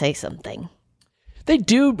ghost or say something. They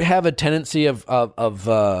do have a tendency of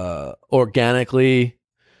organically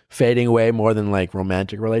fading away more than like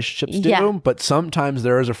romantic relationships do. Yeah. But sometimes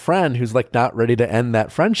there is a friend who's like not ready to end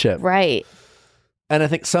that friendship. Right. And I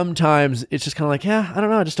think sometimes it's just kind of like, yeah, I don't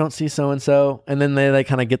know, I just don't see so and so, and then they like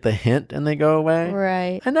kind of get the hint and they go away.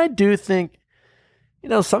 Right. And I do think,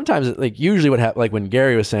 sometimes like usually what happens, like when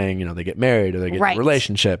Gary was saying, they get married or they get in a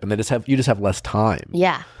relationship, and you just have less time.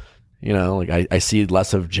 Yeah. Like I see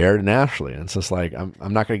less of Jared and Ashley, and it's just like I'm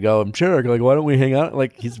not gonna go. I'm sure, like, why don't we hang out?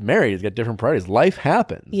 Like, he's married, he's got different priorities. Life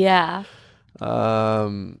happens. Yeah.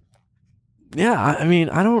 Yeah. I mean,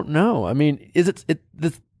 I don't know. I mean, it's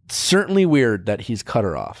certainly weird that he's cut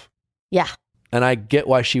her off. Yeah. And I get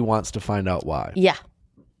why she wants to find out why. Yeah.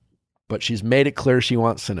 But she's made it clear she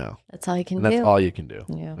wants to know. That's all you can And do. that's all you can do.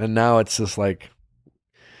 Yeah. And now it's just like,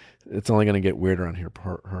 it's only going to get weirder on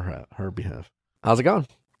her behalf. How's it going?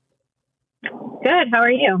 Good. How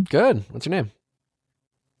are you? Good. What's your name?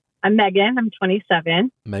 I'm Megan. I'm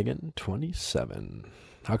 27. Megan, 27.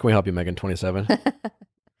 How can we help you, Megan, 27?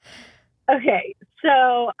 Okay.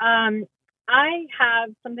 So I have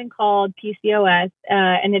something called PCOS,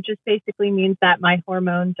 and it just basically means that my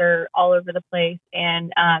hormones are all over the place,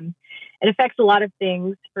 and it affects a lot of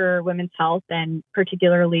things for women's health and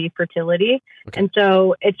particularly fertility. Okay. And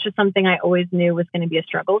so it's just something I always knew was going to be a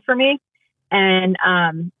struggle for me. And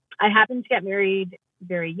I happened to get married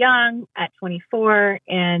very young at 24,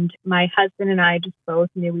 and my husband and I just both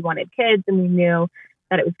knew we wanted kids, and we knew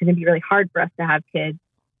that it was going to be really hard for us to have kids.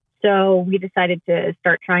 So we decided to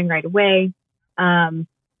start trying right away.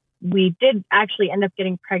 We did actually end up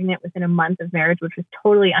getting pregnant within a month of marriage, which was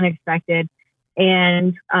totally unexpected.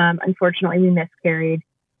 And unfortunately, we miscarried.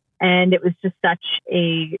 And it was just such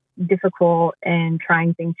a difficult and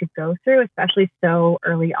trying thing to go through, especially so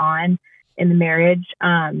early on in the marriage.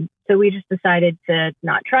 So we just decided to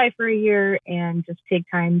not try for a year and just take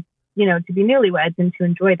time, to be newlyweds and to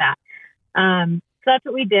enjoy that. So that's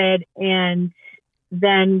what we did. And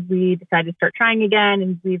then we decided to start trying again.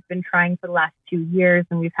 And we've been trying for the last 2 years,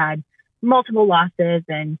 and we've had multiple losses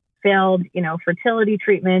and failed, fertility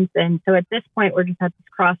treatments. And so at this point, we're just at this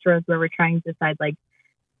crossroads where we're trying to decide, like,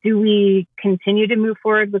 do we continue to move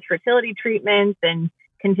forward with fertility treatments and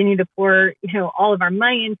continue to pour, all of our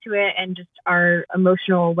money into it, and just our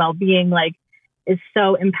emotional well-being, like, is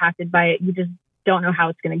so impacted by it. You just don't know how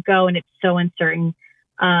it's going to go, and it's so uncertain.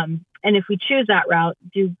 And if we choose that route,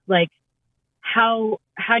 how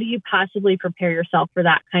do you possibly prepare yourself for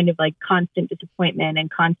that kind of like constant disappointment and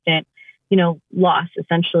constant, loss,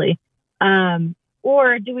 essentially?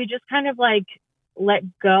 Or do we just kind of like let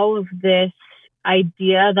go of this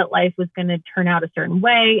idea that life was going to turn out a certain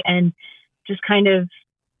way and just kind of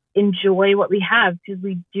enjoy what we have? Because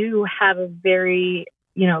we do have a very,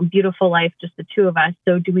 beautiful life, just the two of us.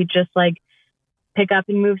 So do we just like pick up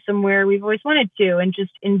and move somewhere we've always wanted to and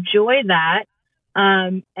just enjoy that,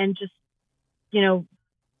 and just,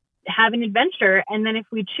 have an adventure? And then if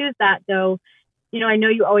we choose that, though, I know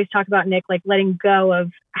you always talk about, Nick, like letting go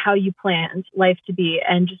of how you planned life to be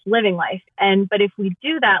and just living life. But if we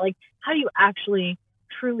do that, like, how do you actually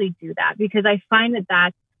truly do that? Because I find that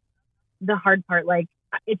that's the hard part. Like,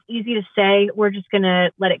 it's easy to say, we're just going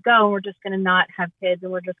to let it go, and we're just going to not have kids,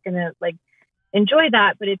 and we're just going to like enjoy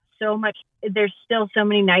that. But it's so much, there's still so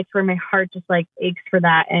many nights where my heart just like aches for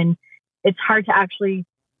that. And it's hard to actually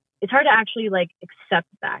like accept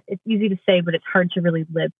that. It's easy to say, but it's hard to really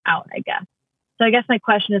live out, I guess. So I guess my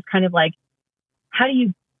question is kind of like, how do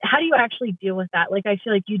you actually deal with that? Like, I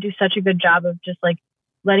feel like you do such a good job of just like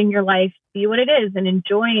letting your life be what it is and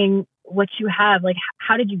enjoying what you have. Like,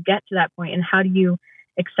 how did you get to that point? And how do you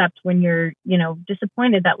accept when you're,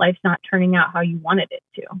 disappointed that life's not turning out how you wanted it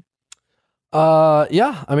to?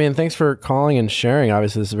 Yeah. I mean, thanks for calling and sharing.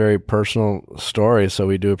 Obviously, this is a very personal story, so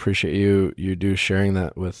we do appreciate you do sharing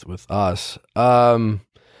that with us.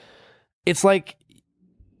 It's like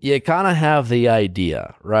you kind of have the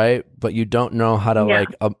idea, right? But you don't know how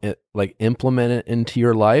to like implement it into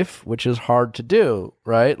your life, which is hard to do,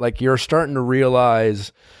 right? Like, you're starting to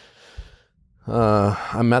realize,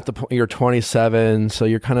 I'm at the point, you're 27, so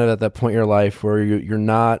you're kind of at that point in your life where you're an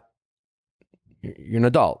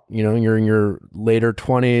adult, you're in your later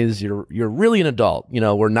 20s, you're really an adult,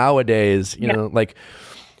 where nowadays, like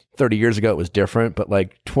 30 years ago it was different, but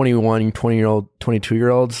like 21, 20-year-old,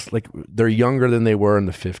 22-year-olds, like, they're younger than they were in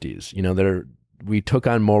the 50s. We took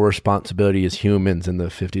on more responsibility as humans in the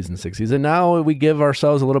 50s and 60s, and now we give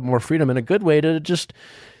ourselves a little more freedom in a good way to just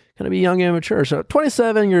kind of be young and mature. So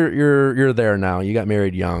 27, you're there now. You got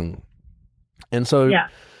married young. And so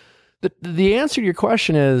the answer to your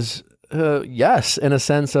question is, yes, in a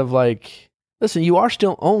sense of like, listen, you are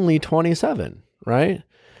still only 27, right?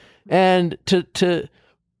 And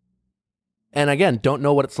and again, don't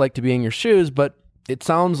know what it's like to be in your shoes, but it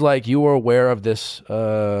sounds like you were aware of this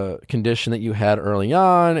condition that you had early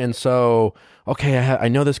on. And so, okay, I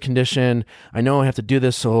know this condition. I know I have to do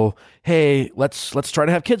this. So, hey, let's try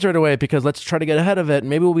to have kids right away, because let's try to get ahead of it. And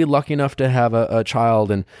maybe we'll be lucky enough to have a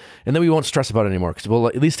child, and then we won't stress about it anymore, because we'll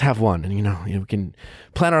at least have one, and we can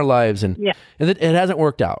plan our lives. And it hasn't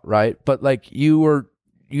worked out, right? But like, you've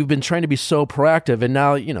been trying to be so proactive, and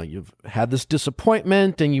now you've had this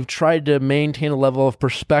disappointment, and you've tried to maintain a level of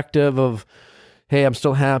perspective of, hey, I'm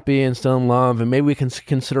still happy and still in love, and maybe we can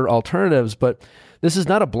consider alternatives. But this is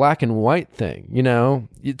not a black and white thing,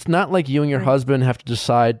 It's not like you and your husband have to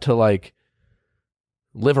decide to like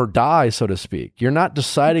live or die, so to speak. You're not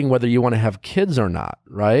deciding whether you want to have kids or not,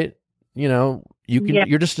 right?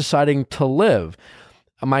 You're just deciding to live.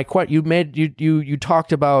 You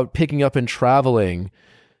talked about picking up and traveling.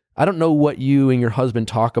 I don't know what you and your husband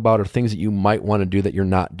talk about, or things that you might want to do that you're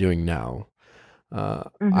not doing now.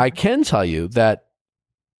 I can tell you that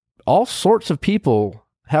all sorts of people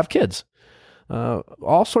have kids.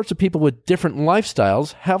 All sorts of people with different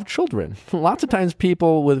lifestyles have children. Lots of times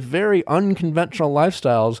people with very unconventional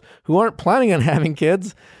lifestyles who aren't planning on having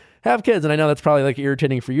kids have kids. And I know that's probably like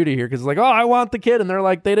irritating for you to hear, because it's like, oh, I want the kid. And they're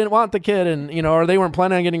like, they didn't want the kid, and, or they weren't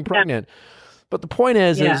planning on getting pregnant. But the point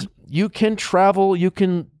is you can travel, you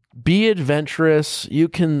can be adventurous, you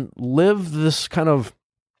can live this kind of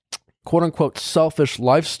quote unquote selfish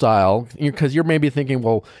lifestyle, because you're maybe thinking,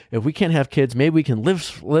 well, if we can't have kids, maybe we can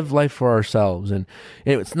live life for ourselves. And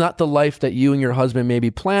it's not the life that you and your husband maybe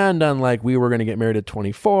planned on. Like, we were going to get married at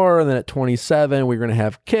 24, and then at 27, we we're going to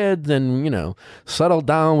have kids and, settle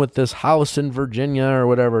down with this house in Virginia or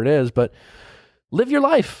whatever it is. But live your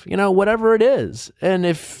life, whatever it is. And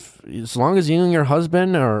as long as you and your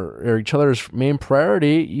husband are each other's main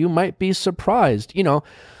priority, you might be surprised.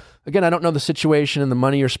 Again, I don't know the situation and the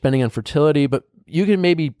money you're spending on fertility, but you can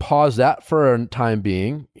maybe pause that for a time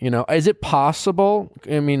being. Is it possible?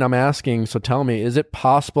 I mean, I'm asking, so tell me, is it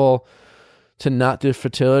possible to not do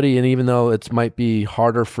fertility? And even though it might be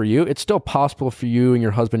harder for you, it's still possible for you and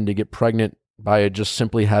your husband to get pregnant by just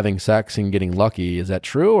simply having sex and getting lucky. Is that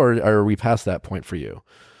true? Or are we past that point for you?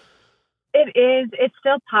 It is. It's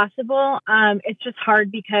still possible. It's just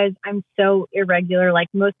hard because I'm so irregular. Like,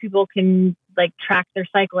 most people can track their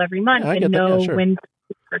cycle every month and know when to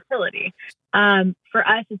do fertility. For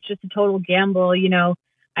us, it's just a total gamble.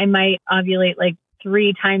 I might ovulate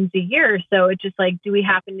 3 times a year. So it's just do we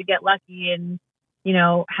happen to get lucky and,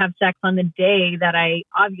 have sex on the day that I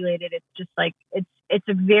ovulated? It's just it's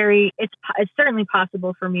certainly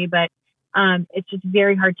possible for me, but it's just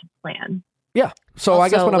very hard to plan. Yeah. So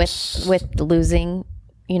also, I guess with losing,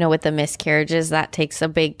 with the miscarriages, that takes a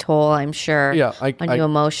big toll, I'm sure, on you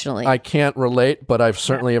emotionally. I can't relate, but I've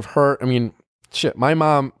certainly have heard. I mean, shit, my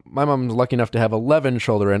mom's lucky enough to have 11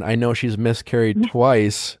 children. I know she's miscarried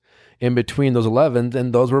twice in between those 11,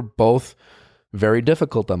 and those were both very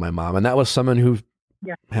difficult on my mom. And that was someone who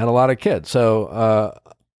had a lot of kids. So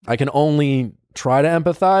I can only try to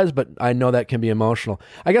empathize, but I know that can be emotional.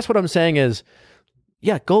 I guess what I'm saying is,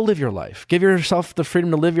 go live your life. Give yourself the freedom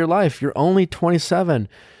to live your life. You're only 27.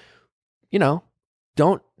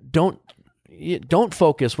 Don't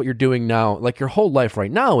focus what you're doing now. Like, your whole life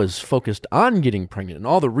right now is focused on getting pregnant and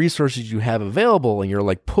all the resources you have available. And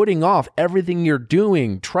you're putting off everything you're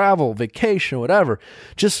doing, travel, vacation, whatever,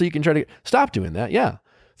 just so you can try to stop doing that. Yeah.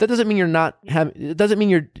 That doesn't mean you're not having,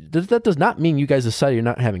 that does not mean you guys decided you're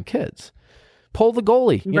not having kids. Pull the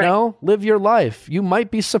goalie, live your life. You might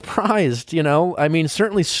be surprised, I mean,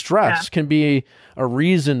 certainly stress can be a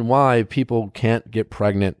reason why people can't get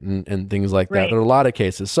pregnant and things like that. There are a lot of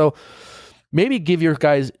cases. So maybe give your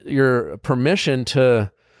guys your permission to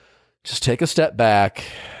just take a step back,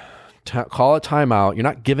 call a timeout. You're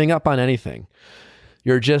not giving up on anything.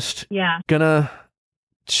 You're just gonna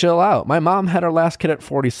chill out. My mom had her last kid at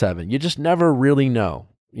 47. You just never really know.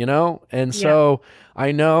 And so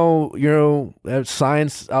I know,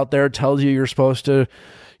 science out there tells you you're supposed to,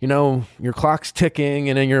 your clock's ticking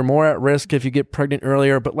and then you're more at risk if you get pregnant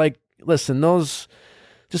earlier. But listen, just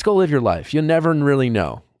go live your life. You never really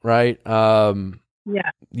know. Right.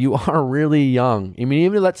 You are really young. I mean,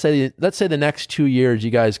 even let's say the next 2 years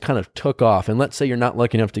you guys kind of took off, and let's say you're not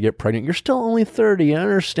lucky enough to get pregnant. You're still only 30. I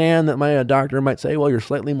understand that my doctor might say, well, you're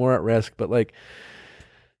slightly more at risk, but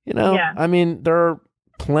I mean, there are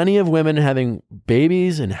plenty of women having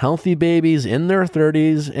babies and healthy babies in their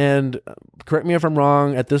 30s. And correct me if I'm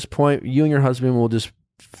wrong, at this point, you and your husband will just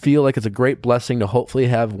feel like it's a great blessing to hopefully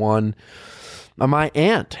have one. My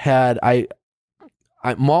aunt had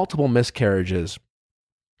multiple miscarriages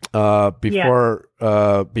before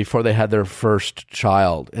they had their first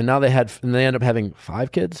child, and now they end up having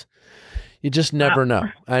 5 kids. You just never know.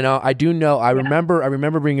 I do know. I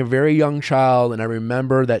remember being a very young child, and I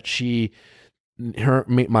remember that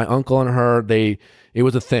my uncle and her, it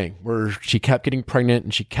was a thing where she kept getting pregnant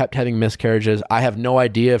and she kept having miscarriages. I have no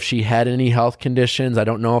idea if she had any health conditions. I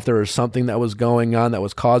don't know if there was something that was going on that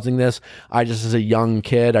was causing this. As a young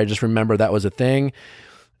kid, I just remember that was a thing.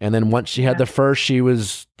 And then once she had the first,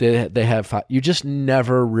 they have 5. You just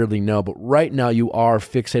never really know. But right now you are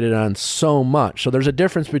fixated on so much. So there's a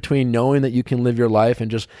difference between knowing that you can live your life and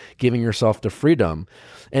just giving yourself the freedom.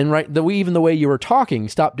 And even the way you were talking,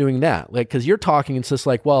 stop doing that. Because you're talking, it's just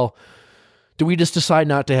well, do we just decide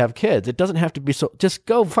not to have kids? It doesn't have to be so, just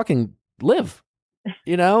go fucking live,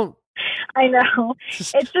 I know.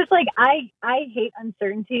 It's just I hate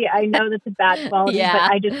uncertainty. I know that's a bad quality, but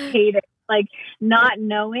I just hate it. Not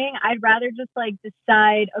knowing, I'd rather just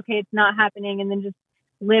decide, okay, it's not happening, and then just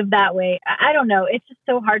live that way. I don't know. It's just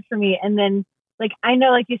so hard for me. And then I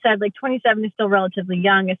know, like you said, 27 is still relatively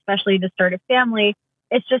young, especially to start a family.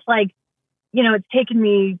 It's just it's taken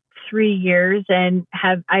me 3 years and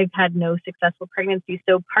I've had no successful pregnancy.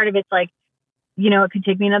 So part of it's it could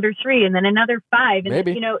take me another 3 and then another 5. And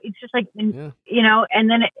maybe. It's just and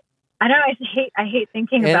then I don't know. I hate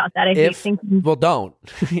thinking about that. I hate thinking. Well, don't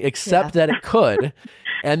accept that it could.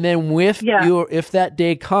 And then if that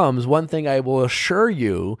day comes, one thing I will assure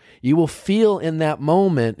you, you will feel in that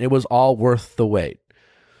moment it was all worth the wait.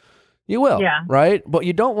 You will, right? What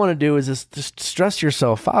you don't want to do is just stress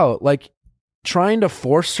yourself out. Like, trying to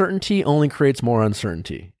force certainty only creates more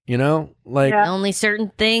uncertainty, you know? Like, the only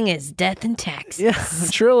certain thing is death and taxes. Yeah,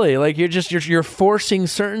 truly. Like, you're forcing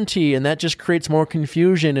certainty, and that just creates more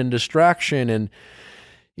confusion and distraction. And,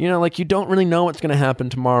 you know, like, you don't really know what's going to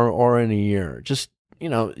happen tomorrow or in a year. Just, you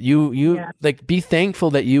know, like, be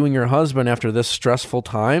thankful that you and your husband, after this stressful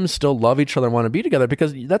time, still love each other and want to be together,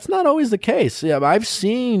 because that's not always the case. Yeah, I've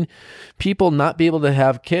seen people not be able to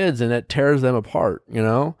have kids, and it tears them apart, you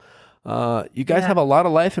know? You guys have a lot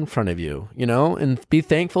of life in front of you, you know, and be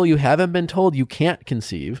thankful you haven't been told you can't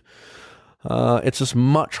conceive. It's just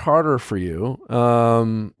much harder for you.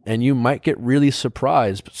 And you might get really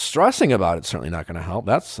surprised, but stressing about it's certainly not going to help.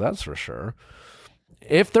 That's for sure.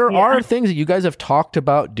 If there are things that you guys have talked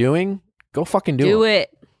about doing, go fucking do it.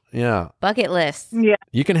 Yeah. Bucket list. Yeah.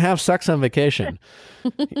 You can have sex on vacation.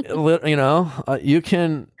 You know, you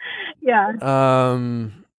can. Yeah.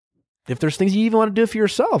 If there's things you even want to do for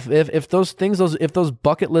yourself, if those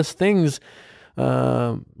bucket list things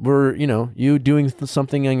were, you know, you doing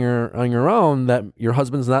something on your own that your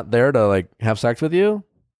husband's not there to, like, have sex with you.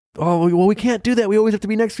 Oh, well, we can't do that. We always have to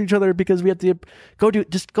be next to each other because we have to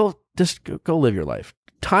go live your life.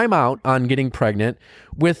 Time out on getting pregnant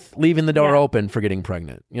with leaving the door open for getting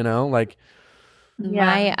pregnant, you know, like.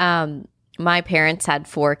 My parents had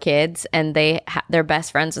 4 kids, and they're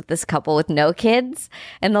best friends with this couple with no kids,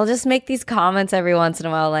 and they'll just make these comments every once in a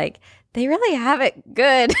while, like, they really have it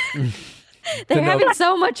good. They're having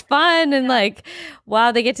so much fun, and, like,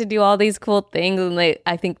 wow, they get to do all these cool things, and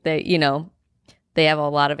I think that, you know, they have a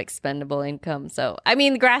lot of expendable income. So, I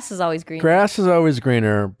mean, the grass is always greener. Grass is always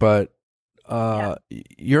greener, but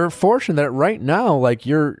you're fortunate that right now, like,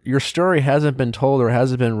 your story hasn't been told or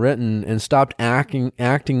hasn't been written, and stopped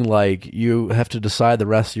acting like you have to decide the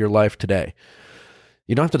rest of your life today.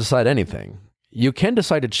 You don't have to decide anything. You can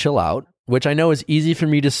decide to chill out, which I know is easy for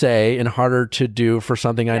me to say and harder to do for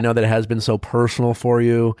something I know that has been so personal for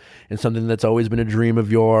you and something that's always been a dream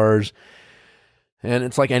of yours. And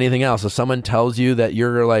it's like anything else. If someone tells you that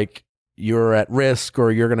you're at risk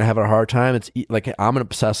or you're going to have a hard time, it's like, I'm an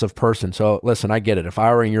obsessive person. So listen, I get it. If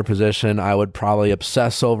I were in your position, I would probably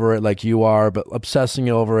obsess over it like you are, but obsessing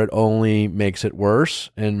over it only makes it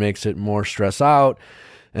worse and makes it more stress out.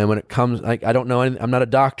 And when it comes, like, I don't know, I'm not a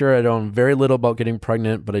doctor. I know very little about getting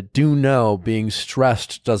pregnant, but I do know being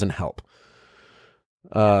stressed doesn't help.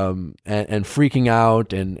 And freaking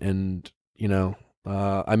out and, you know,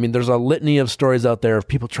 I mean, there's a litany of stories out there of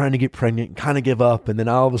people trying to get pregnant and kind of give up, and then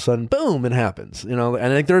all of a sudden, boom, it happens. You know,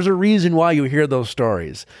 and I think there's a reason why you hear those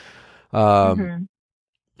stories,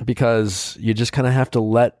 because you just kind of have to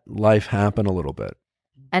let life happen a little bit.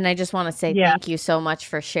 And I just want to say thank you so much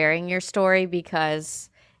for sharing your story,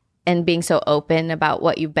 and being so open about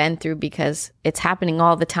what you've been through, because it's happening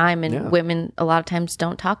all the time, and women a lot of times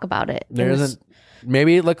don't talk about it. There isn't.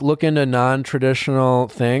 Maybe look into non-traditional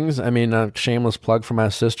things. I mean, a shameless plug for my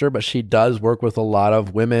sister, but she does work with a lot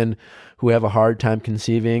of women who have a hard time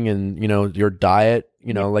conceiving, and, you know, your diet,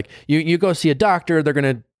 you know, like you go see a doctor, they're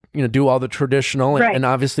going to, you know, do all the traditional and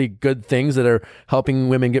obviously good things that are helping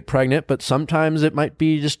women get pregnant. But sometimes it might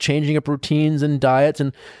be just changing up routines and diets,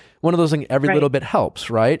 and one of those things, every little bit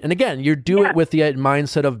helps. Right. And again, you do it with the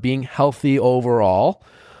mindset of being healthy overall.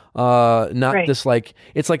 Not just like,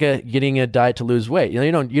 it's like getting a diet to lose weight.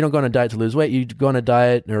 You know, you don't go on a diet to lose weight. You go on a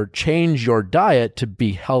diet or change your diet to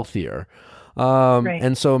be healthier.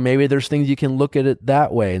 And so maybe there's things you can look at it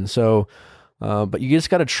that way. And so, but you just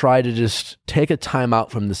got to try to just take a time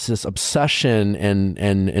out from this obsession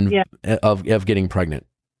of getting pregnant.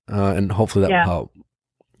 And hopefully that will help.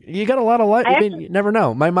 You got a lot of life. I mean, you never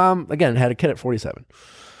know. My mom, again, had a kid at 47.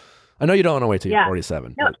 I know you don't want to wait till you're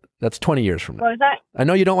 47. No. But that's 20 years from now. What was that? I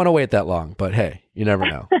know you don't want to wait that long, but hey, you never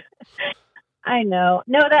know. I know.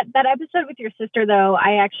 No, that episode with your sister, though,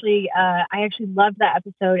 I actually loved that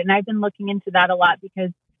episode, and I've been looking into that a lot because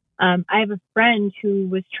I have a friend who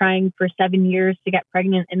was trying for 7 years to get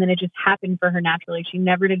pregnant, and then it just happened for her naturally. She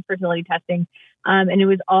never did fertility testing, and it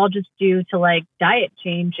was all just due to, like, diet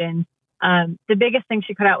change. And the biggest thing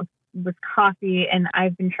she cut out was coffee, and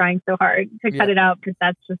I've been trying so hard to cut it out because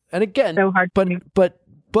that's just so hard to do. But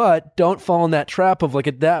don't fall in that trap of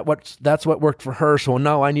like that's what worked for her. So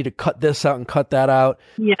now I need to cut this out and cut that out.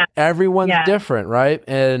 Yeah. Everyone's different, right?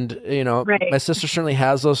 And you know, my sister certainly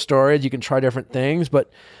has those stories. You can try different things, but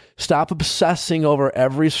stop obsessing over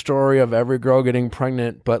every story of every girl getting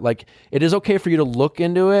pregnant, but like it is okay for you to look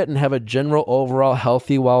into it and have a general overall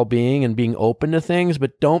healthy well-being and being open to things,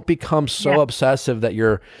 but don't become so obsessive that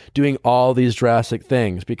you're doing all these drastic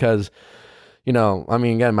things because, you know, I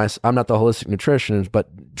mean, again, I'm not the holistic nutritionist,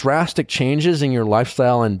 but drastic changes in your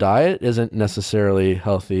lifestyle and diet isn't necessarily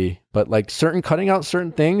healthy, but like cutting out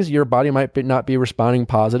certain things your body might not be responding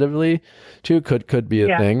positively to could be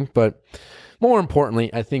a thing. But more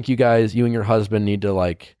importantly, I think you and your husband need to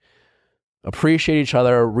like appreciate each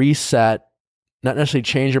other, reset, not necessarily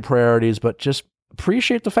change your priorities, but just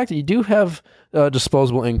appreciate the fact that you do have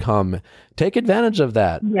disposable income. Take advantage of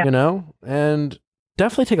that, you know, and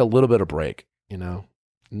definitely take a little bit of break, you know,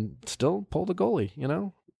 and still pull the goalie, you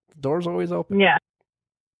know, the door's always open. Yeah.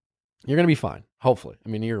 You're going to be fine. Hopefully. I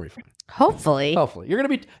mean, you're going to be fine. Hopefully. You're going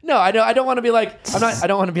to be, no, I don't want to be like, I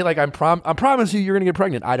don't want to be like, I promise you, you're going to get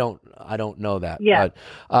pregnant. I don't know that. Yeah.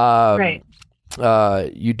 But,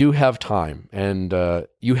 Right. You do have time and,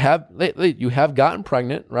 you have gotten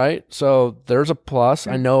pregnant, right? So there's a plus.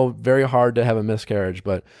 I know very hard to have a miscarriage,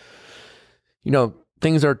 but you know,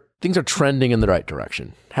 things are trending in the right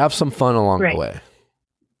direction. Have some fun along the way,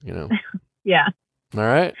 you know? Yeah. All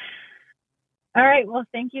right. All right. Well,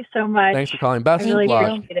 thank you so much. Thanks for calling. Best I really of luck.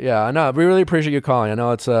 appreciate it. Yeah, I know. We really appreciate you calling. I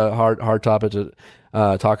know it's a hard topic to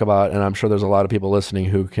talk about, and I'm sure there's a lot of people listening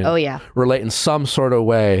who can relate in some sort of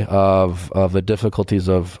way of the difficulties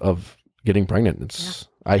of getting pregnant.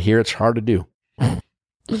 I hear it's hard to do.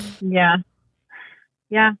 Yeah.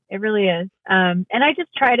 Yeah, it really is. And I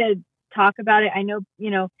just try to talk about it. I know, you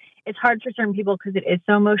know, it's hard for certain people because it is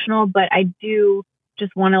so emotional, but I do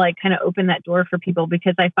just want to like kind of open that door for people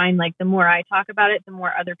because I find like the more I talk about it, the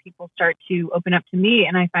more other people start to open up to me.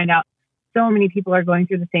 And I find out so many people are going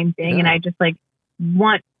through the same thing. And I just like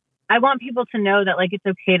want people to know that like, it's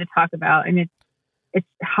okay to talk about, and it's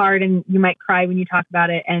hard and you might cry when you talk about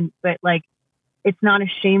it. But like, it's not a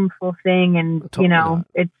shameful thing. And Totally you know,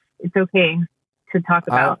 not. it's okay to talk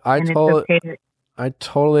about. It's okay to, I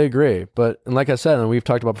totally agree. But and like I said, and we've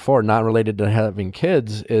talked about before, not related to having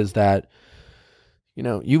kids, is that, you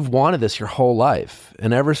know, you've wanted this your whole life.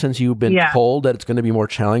 And ever since you've been told that it's going to be more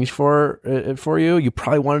challenging for you, you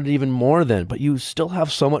probably wanted it even more then, but you still have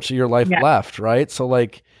so much of your life left, right? So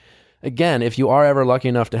like, again, if you are ever lucky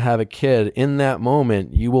enough to have a kid in that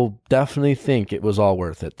moment, you will definitely think it was all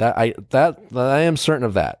worth it. I am certain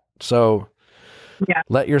of that. So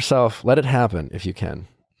let it happen if you can,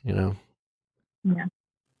 you know? Yeah.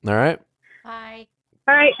 All right. Bye.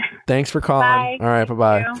 All right. Thanks for calling. Bye. All right.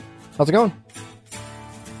 Bye-bye. How's it going?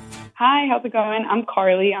 Hi, how's it going? I'm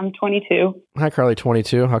Carly. I'm 22. Hi, Carly,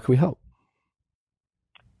 22. How can we help?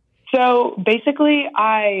 So basically,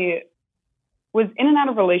 I was in and out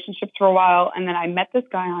of relationships for a while, and then I met this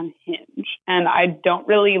guy on Hinge. And I don't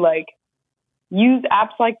really like use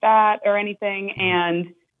apps like that or anything.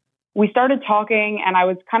 And we started talking, and I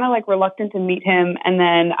was kind of like reluctant to meet him. And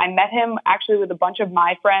then I met him actually with a bunch of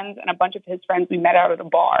my friends and a bunch of his friends. We met out at a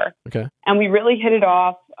bar. Okay. And we really hit it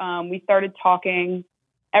off. We started talking.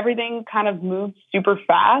 Everything kind of moved super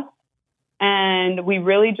fast, and we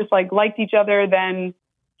really just like liked each other. Then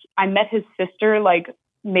I met his sister like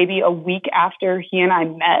maybe a week after he and I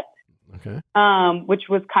met, which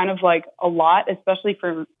was kind of like a lot, especially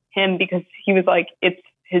for him because he was like, it's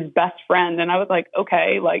his best friend. And I was like,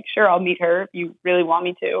 okay, like, sure, I'll meet her if you really want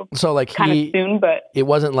me to. So like kind of soon, but it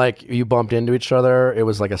wasn't like you bumped into each other. It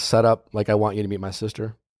was like a setup. Like, I want you to meet my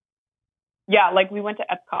sister. yeah, like we went to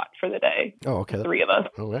Epcot for the day. Oh, okay. The three of us.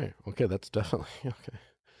 Oh, right. Okay. That's definitely okay.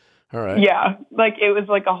 All right. Yeah. Like it was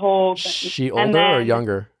like a whole thing. She older or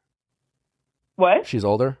younger? What? She's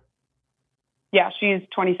older? Yeah, she's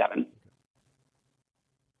 27.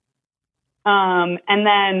 And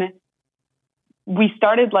then we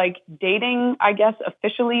started like dating, I guess,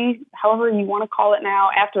 officially, however you want to call it now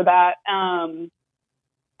after that.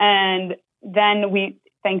 And then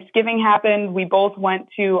Thanksgiving happened. We both went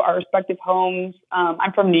to our respective homes.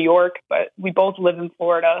 I'm from New York, but we both live in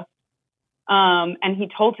Florida. And he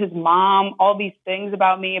told his mom all these things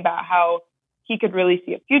about me, about how he could really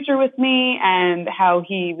see a future with me and how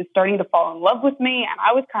he was starting to fall in love with me. And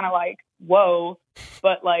I was kind of like, whoa,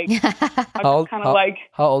 but like, I was kind of like,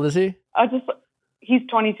 how old is he? He's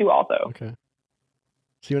 22 also. Okay.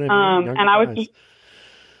 See what I mean? And I was just,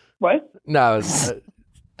 what? No, it's,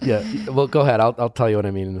 yeah. Well, go ahead. I'll tell you what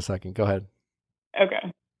I mean in a second. Go ahead.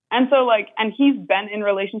 Okay. And so like, and he's been in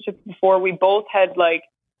relationships before. We both had like,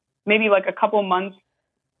 maybe like a couple months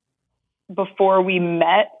before we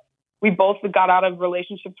met, we both got out of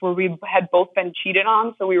relationships where we had both been cheated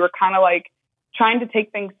on. So we were kind of like trying to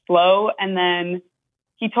take things slow. And then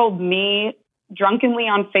he told me drunkenly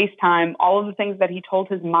on FaceTime all of the things that he told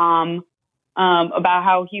his mom about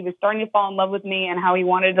how he was starting to fall in love with me and how he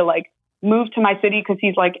wanted to like move to my city because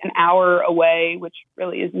he's like an hour away, which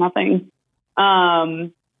really is nothing.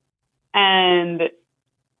 And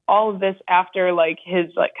all of this after like his,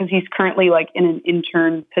 like, cause he's currently like in an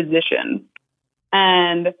intern position.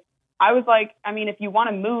 And I was like, I mean, if you want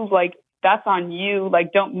to move, like that's on you.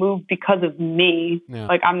 Like, don't move because of me. Yeah.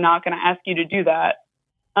 Like, I'm not going to ask you to do that.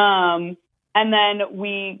 And then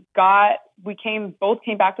both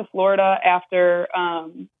came back to Florida after,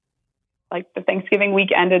 like the Thanksgiving week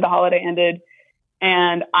ended, the holiday ended.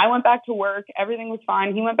 And I went back to work. Everything was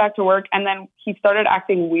fine. He went back to work and then he started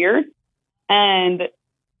acting weird and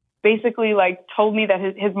basically like told me that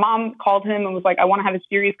his mom called him and was like, I want to have a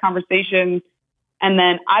serious conversation. And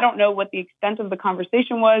then I don't know what the extent of the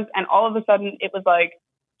conversation was. And all of a sudden it was like,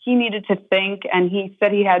 he needed to think. And he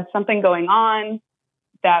said he had something going on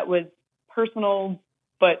that was personal,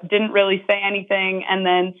 but didn't really say anything. And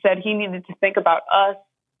then said he needed to think about us,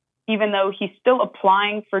 even though he's still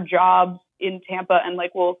applying for jobs in Tampa and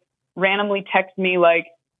like will randomly text me like,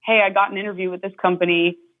 hey, I got an interview with this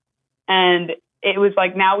company. And it was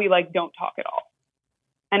like, now we like don't talk at all.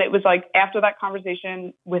 And it was like, after that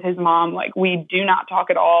conversation with his mom, like we do not talk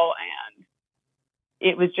at all. And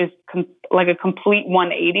it was just like a complete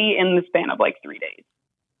 180 in the span of like 3 days.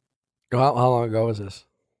 How long ago was this?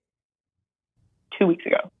 2 weeks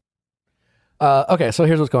ago. Okay. So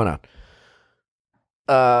here's what's going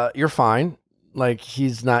on. You're fine. Like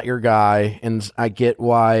he's not your guy. And I get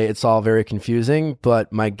why it's all very confusing,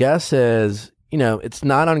 but my guess is, you know, it's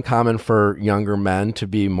not uncommon for younger men to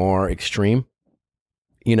be more extreme,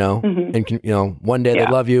 you know, and, you know, one day they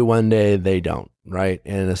love you, one day they don't. Right.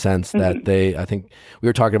 And in a sense that I think we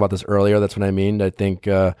were talking about this earlier. That's what I mean. I think,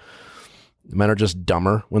 men are just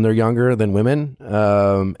dumber when they're younger than women.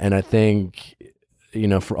 And I think, you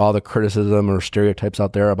know, for all the criticism or stereotypes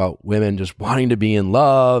out there about women just wanting to be in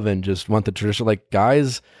love and just want the traditional, like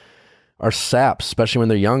guys are saps, especially when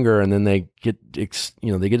they're younger. And then they get, they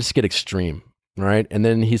just get extreme. Right. And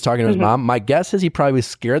then he's talking to his mom. My guess is he probably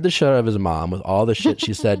scared the shit out of his mom with all the shit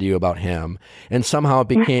she said to you about him. And somehow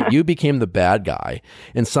you became the bad guy.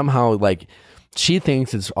 And somehow like she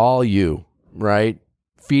thinks it's all you, right?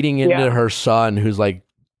 Feeding into her son who's like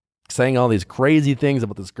saying all these crazy things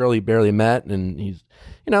about this girl he barely met. And he's,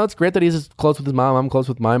 you know, it's great that he's close with his mom. I'm close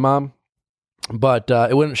with my mom. But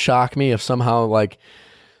it wouldn't shock me if somehow like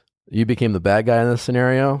you became the bad guy in this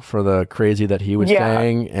scenario for the crazy that he was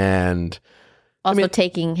saying. And also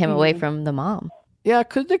taking him away from the mom. Yeah,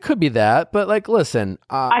 it could be that. But like, listen.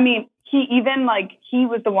 I mean, he even like, he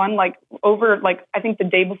was the one like over, like, I think the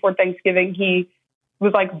day before Thanksgiving, he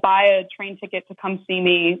was like, buy a train ticket to come see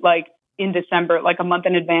me like in December, like a month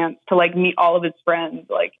in advance to like meet all of his friends.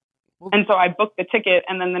 Like, and so I booked the ticket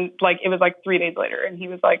and then like, it was like 3 days later and he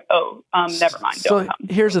was like, oh, never mind. Don't come.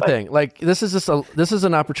 Here's the thing. Like, this is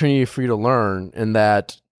an opportunity for you to learn in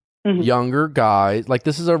that younger guys, like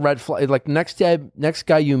this is a red flag. Like next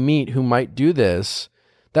guy you meet who might do this,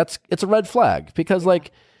 it's a red flag because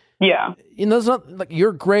like, you know, it's not like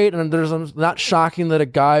you're great and there's not shocking that a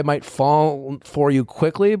guy might fall for you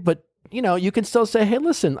quickly, but you know, you can still say, hey,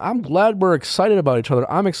 listen, I'm glad we're excited about each other.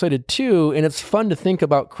 I'm excited too. And it's fun to think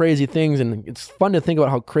about crazy things and it's fun to think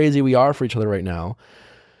about how crazy we are for each other right now.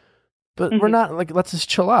 But we're not like, let's just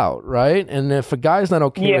chill out, right? And if a guy's not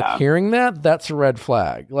okay with hearing that, that's a red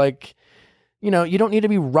flag. Like, you know, you don't need to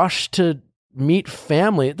be rushed to meet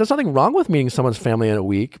family. There's nothing wrong with meeting someone's family in a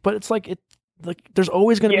week, but it's like there's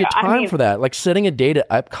always going to be a time for that. Like setting a date at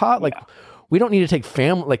Epcot, like we don't need to take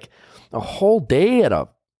family like a whole day at a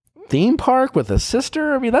theme park with a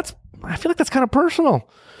sister. I mean, I feel like that's kind of personal.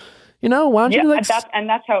 You know, why don't you like that's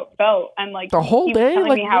how it felt. And like the whole day,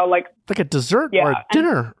 like me how like a dessert or a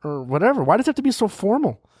dinner or whatever. Why does it have to be so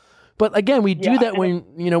formal? But again, we do that when,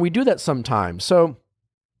 you know, we do that sometimes. So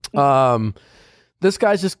this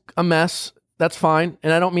guy's just a mess. That's fine.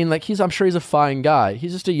 And I don't mean like I'm sure he's a fine guy.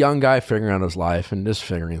 He's just a young guy figuring out his life and just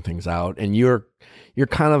figuring things out. And you're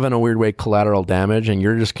kind of in a weird way collateral damage and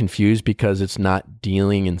you're just confused because it's not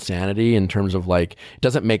dealing insanity in terms of like, it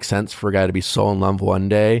doesn't make sense for a guy to be so in love one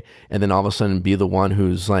day and then all of a sudden be the one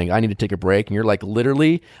who's like, I need to take a break. And you're like,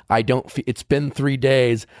 literally, it's been 3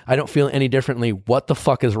 days. I don't feel any differently. What the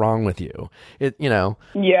fuck is wrong with you?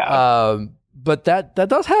 But that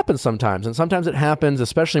does happen sometimes. And sometimes it happens,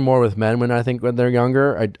 especially more with men when they're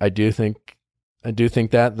younger. I do think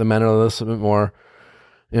that the men are a little bit more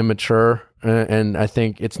immature. And I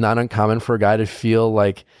think it's not uncommon for a guy to feel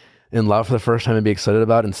like in love for the first time and be excited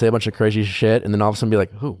about and say a bunch of crazy shit, and then all of a sudden be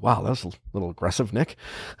like, oh wow, that was a little aggressive, Nick.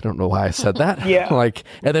 I don't know why I said that. Yeah. Like,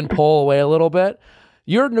 and then pull away a little bit.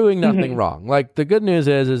 You're doing nothing wrong. Like, the good news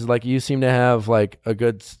is like you seem to have like a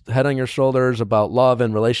good head on your shoulders about love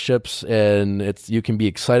and relationships, and you can be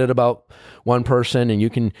excited about one person, and you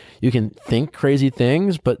can think crazy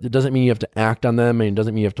things, but it doesn't mean you have to act on them, and it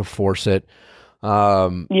doesn't mean you have to force it.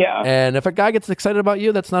 And if a guy gets excited about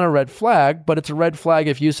you, that's not a red flag, but it's a red flag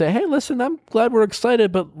if you say, hey, listen, I'm glad we're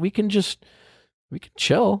excited, but we can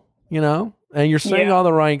chill, you know? And you're saying all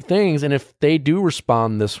the right things. And if they do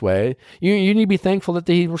respond this way, you need to be thankful that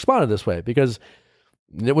he responded this way, because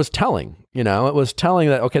it was telling, you know, it was telling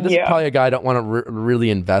that, okay, this is probably a guy I don't want to really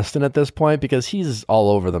invest in at this point, because he's all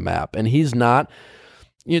over the map and he's not.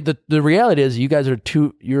 The reality is you guys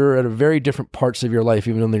you're at a very different parts of your life,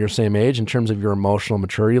 even though they're your same age, in terms of your emotional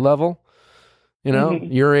maturity level. You know,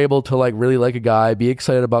 you're able to like really like a guy, be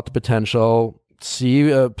excited about the potential,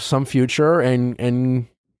 see some future, and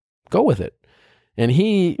go with it. And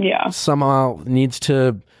he somehow needs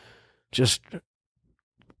to just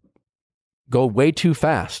go way too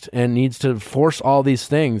fast and needs to force all these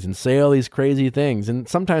things and say all these crazy things. And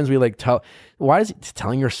sometimes we like why is he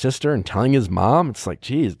telling your sister and telling his mom? It's like,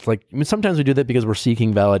 geez, it's like, I mean, sometimes we do that because we're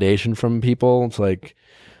seeking validation from people. It's like,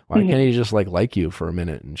 why can't he just like you for a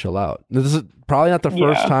minute and chill out? This is probably not the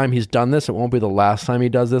first time he's done this. It won't be the last time he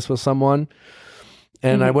does this with someone.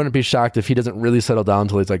 And I wouldn't be shocked if he doesn't really settle down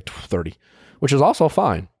until he's like 30, which is also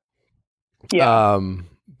fine. Yeah.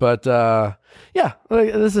 This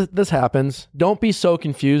happens. Don't be so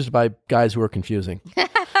confused by guys who are confusing.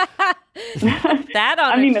 That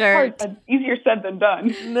on it's hard. It's easier said than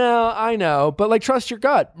done. No, I know, but like, trust your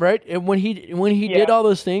gut, right? And when he did all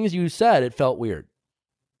those things you said, it felt weird.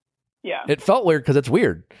 Yeah, it felt weird because it's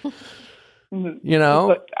weird. You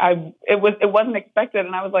know, it wasn't expected,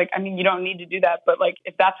 and I was like, I mean, you don't need to do that, but like,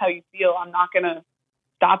 if that's how you feel, I'm not gonna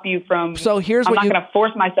stop you from. So I'm not gonna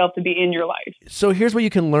force myself to be in your life. So here's what you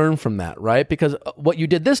can learn from that, right? Because what you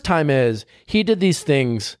did this time is he did these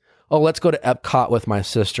things. Oh, let's go to Epcot with my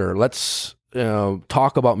sister. Let's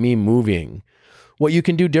talk about me moving. What you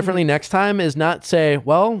can do differently next time is not say,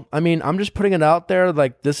 well, I mean, I'm just putting it out there.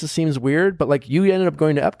 Like, seems weird, but like, you ended up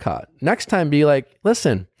going to Epcot. Next time, be like,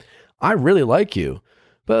 listen, I really like you,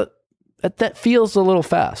 but that feels a little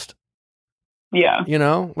fast. Yeah. You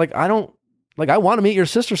know, like, I want to meet your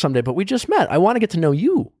sister someday, but we just met. I want to get to know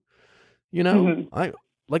you. You know,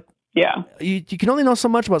 you can only know so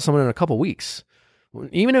much about someone in a couple weeks.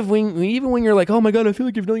 Even when you're like, oh my God, I feel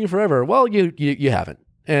like you've known you forever. Well, you haven't.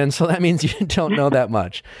 And so that means you don't know that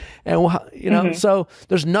much. And, so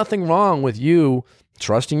there's nothing wrong with you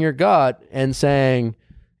trusting your gut and saying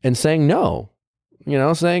no,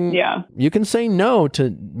 you can say no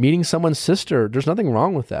to meeting someone's sister. There's nothing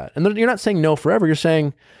wrong with that. And you're not saying no forever. You're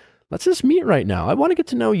saying, let's just meet right now. I want to get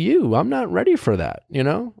to know you. I'm not ready for that,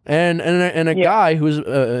 and a guy who's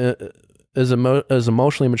as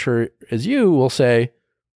emotionally mature as you will say,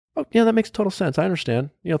 oh yeah, that makes total sense. I understand.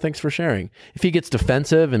 Thanks for sharing. If he gets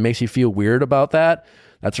defensive and makes you feel weird about that,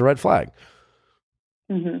 that's a red flag.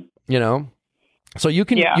 So you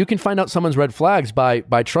can find out someone's red flags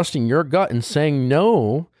by trusting your gut and saying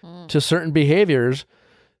no to certain behaviors,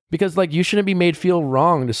 because like, you shouldn't be made feel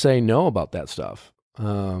wrong to say no about that stuff.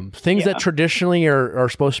 Things that traditionally are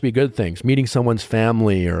supposed to be good things, meeting someone's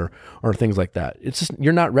family or things like that. It's just,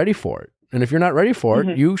 you're not ready for it. And if you're not ready for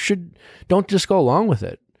it, don't just go along with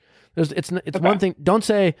it. It's one thing. Don't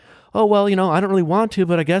say, oh, well, I don't really want to,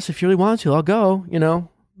 but I guess if you really want to, I'll go, no.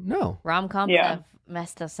 Rom-coms have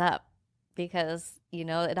messed us up because,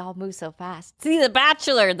 it all moves so fast. See, The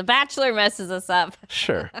Bachelor messes us up.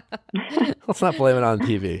 Sure. Let's not blame it on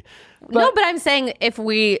TV. But I'm saying if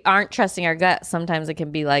we aren't trusting our gut, sometimes it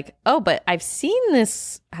can be like, oh, but I've seen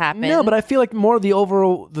this happen. No, but I feel like more of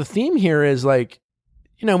the theme here is like,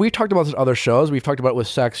 we've talked about this in other shows. We've talked about it with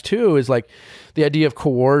sex too, is like the idea of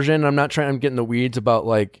coercion. I'm getting the weeds about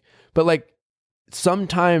but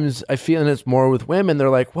sometimes I feel, and it's more with women, they're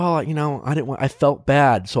like, well, I felt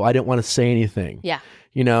bad, so I didn't want to say anything. Yeah.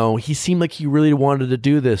 He seemed like he really wanted to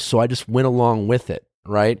do this, so I just went along with it.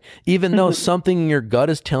 Right. Even though something in your gut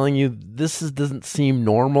is telling you doesn't seem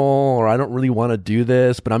normal, or I don't really want to do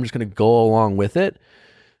this, but I'm just going to go along with it.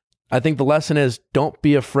 I think the lesson is don't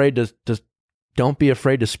be afraid to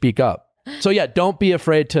speak up. So yeah, don't be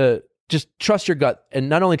afraid to just trust your gut, and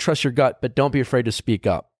not only trust your gut, but don't be afraid to speak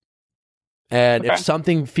up. And if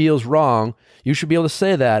something feels wrong, you should be able to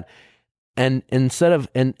say that. And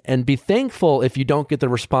and be thankful if you don't get the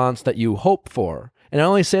response that you hope for. And I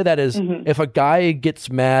only say that is if a guy gets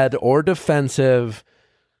mad or defensive,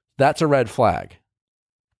 that's a red flag.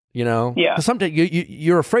 You know? Yeah. 'Cause sometimes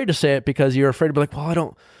you're afraid to say it because you're afraid to be like, well, I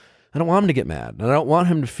don't want him to get mad. And I don't want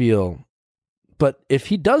him to feel. But if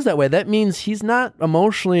he does that way, that means he's not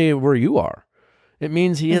emotionally where you are. It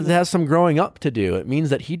means he has some growing up to do. It means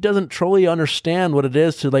that he doesn't truly understand what it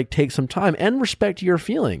is to like take some time and respect your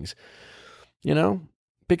feelings, you know?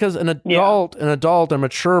 Because an adult, a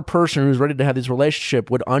mature person who's ready to have this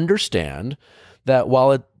relationship would understand that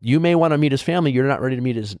while you may want to meet his family, you're not ready to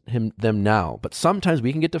meet them now. But sometimes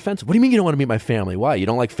we can get defensive. What do you mean you don't want to meet my family? Why? You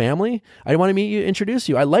don't like family? I want to meet you, introduce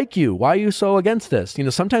you. I like you. Why are you so against this? You know,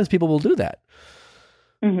 sometimes people will do that.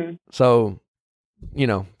 Mm-hmm. So, you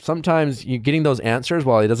know, sometimes you getting those answers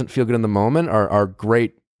while it doesn't feel good in the moment are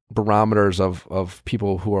great barometers of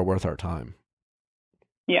people who are worth our time.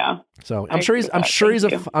 Yeah. So I'm sure he's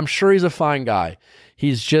a fine guy.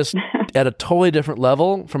 He's just at a totally different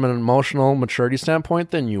level from an emotional maturity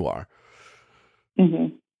standpoint than you are.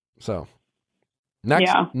 Mm-hmm. So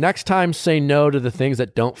next time, say no to the things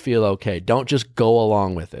that don't feel okay. Don't just go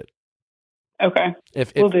along with it. Okay.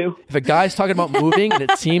 We'll do. If a guy's talking about moving and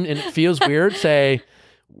it feels weird, say,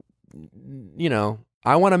 you know,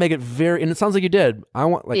 I want to make it very, and it sounds like you did. I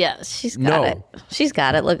want she's got it. She's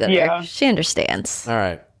got it. Look at her. She understands. All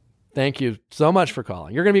right. Thank you so much for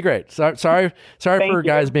calling. You're going to be great. Sorry for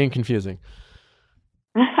guys being confusing.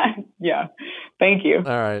 Yeah. Thank you. All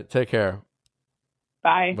right. Take care.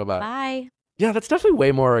 Bye. Bye-bye. Bye. Yeah, that's definitely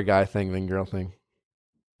way more a guy thing than girl thing.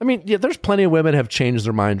 I mean, yeah, there's plenty of women have changed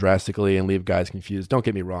their mind drastically and leave guys confused. Don't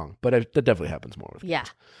get me wrong, but that definitely happens more with guys.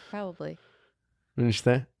 Probably. Didn't you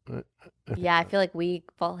say? I feel like we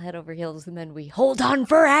fall head over heels and then we hold on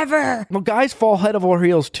forever. Well, guys fall head over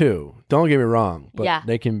heels too. Don't get me wrong, but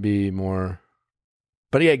they can be more.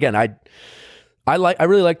 But yeah, again, I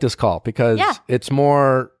really like this call because it's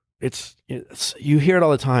more. It's you hear it all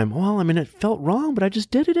the time. Well, I mean, it felt wrong, but I just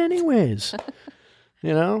did it anyways.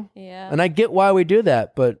 You know? Yeah. And I get why we do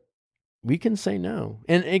that, but we can say no.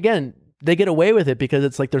 And again, they get away with it because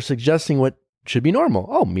it's like they're suggesting what should be normal.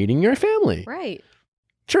 Oh, meeting your family. Right.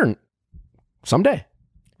 Sure. Someday.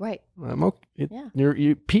 Right. I'm okay.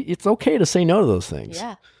 It's okay to say no to those things.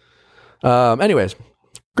 Yeah. Anyways,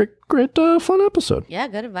 great fun episode. Yeah,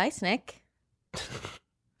 good advice, Nick.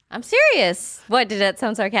 I'm serious. What, did that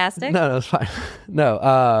sound sarcastic? No, it's fine.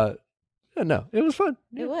 No, it was fun.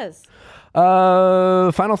 It was.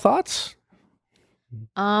 Final thoughts?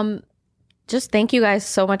 Just thank you guys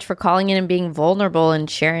so much for calling in and being vulnerable and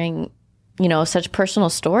sharing, such personal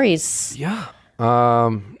stories. Yeah.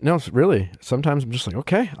 No, it's really, sometimes I'm just like,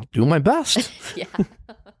 okay, I'll do my best. Yeah.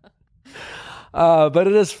 But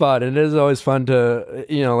it is fun. It is always fun to,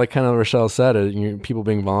 like kind of Rochelle said, people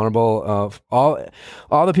being vulnerable.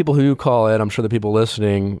 All the people who you call it, I'm sure the people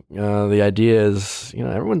listening, the idea is,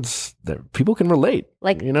 people can relate.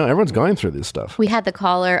 Like, everyone's going through this stuff. We had the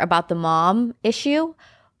caller about the mom issue.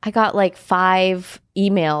 I got like 5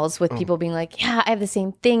 emails with people being like, yeah, I have the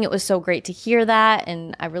same thing. It was so great to hear that.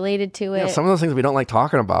 And I related to it. Yeah, some of those things we don't like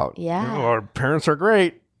talking about. Yeah. Our parents are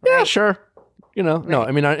great. Right. Yeah, sure. No,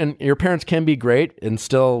 I mean, and your parents can be great and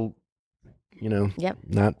still,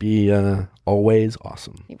 not be always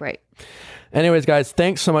awesome. Right. Anyways, guys,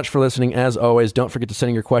 thanks so much for listening. As always, don't forget to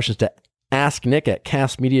send your questions to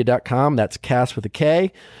asknick@castmedia.com. That's cast with a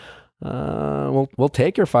K. We'll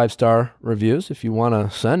take your 5-star reviews if you want to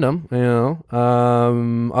send them.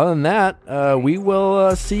 Other than that, we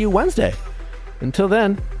will see you Wednesday. Until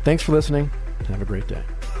then, thanks for listening. Have a great day.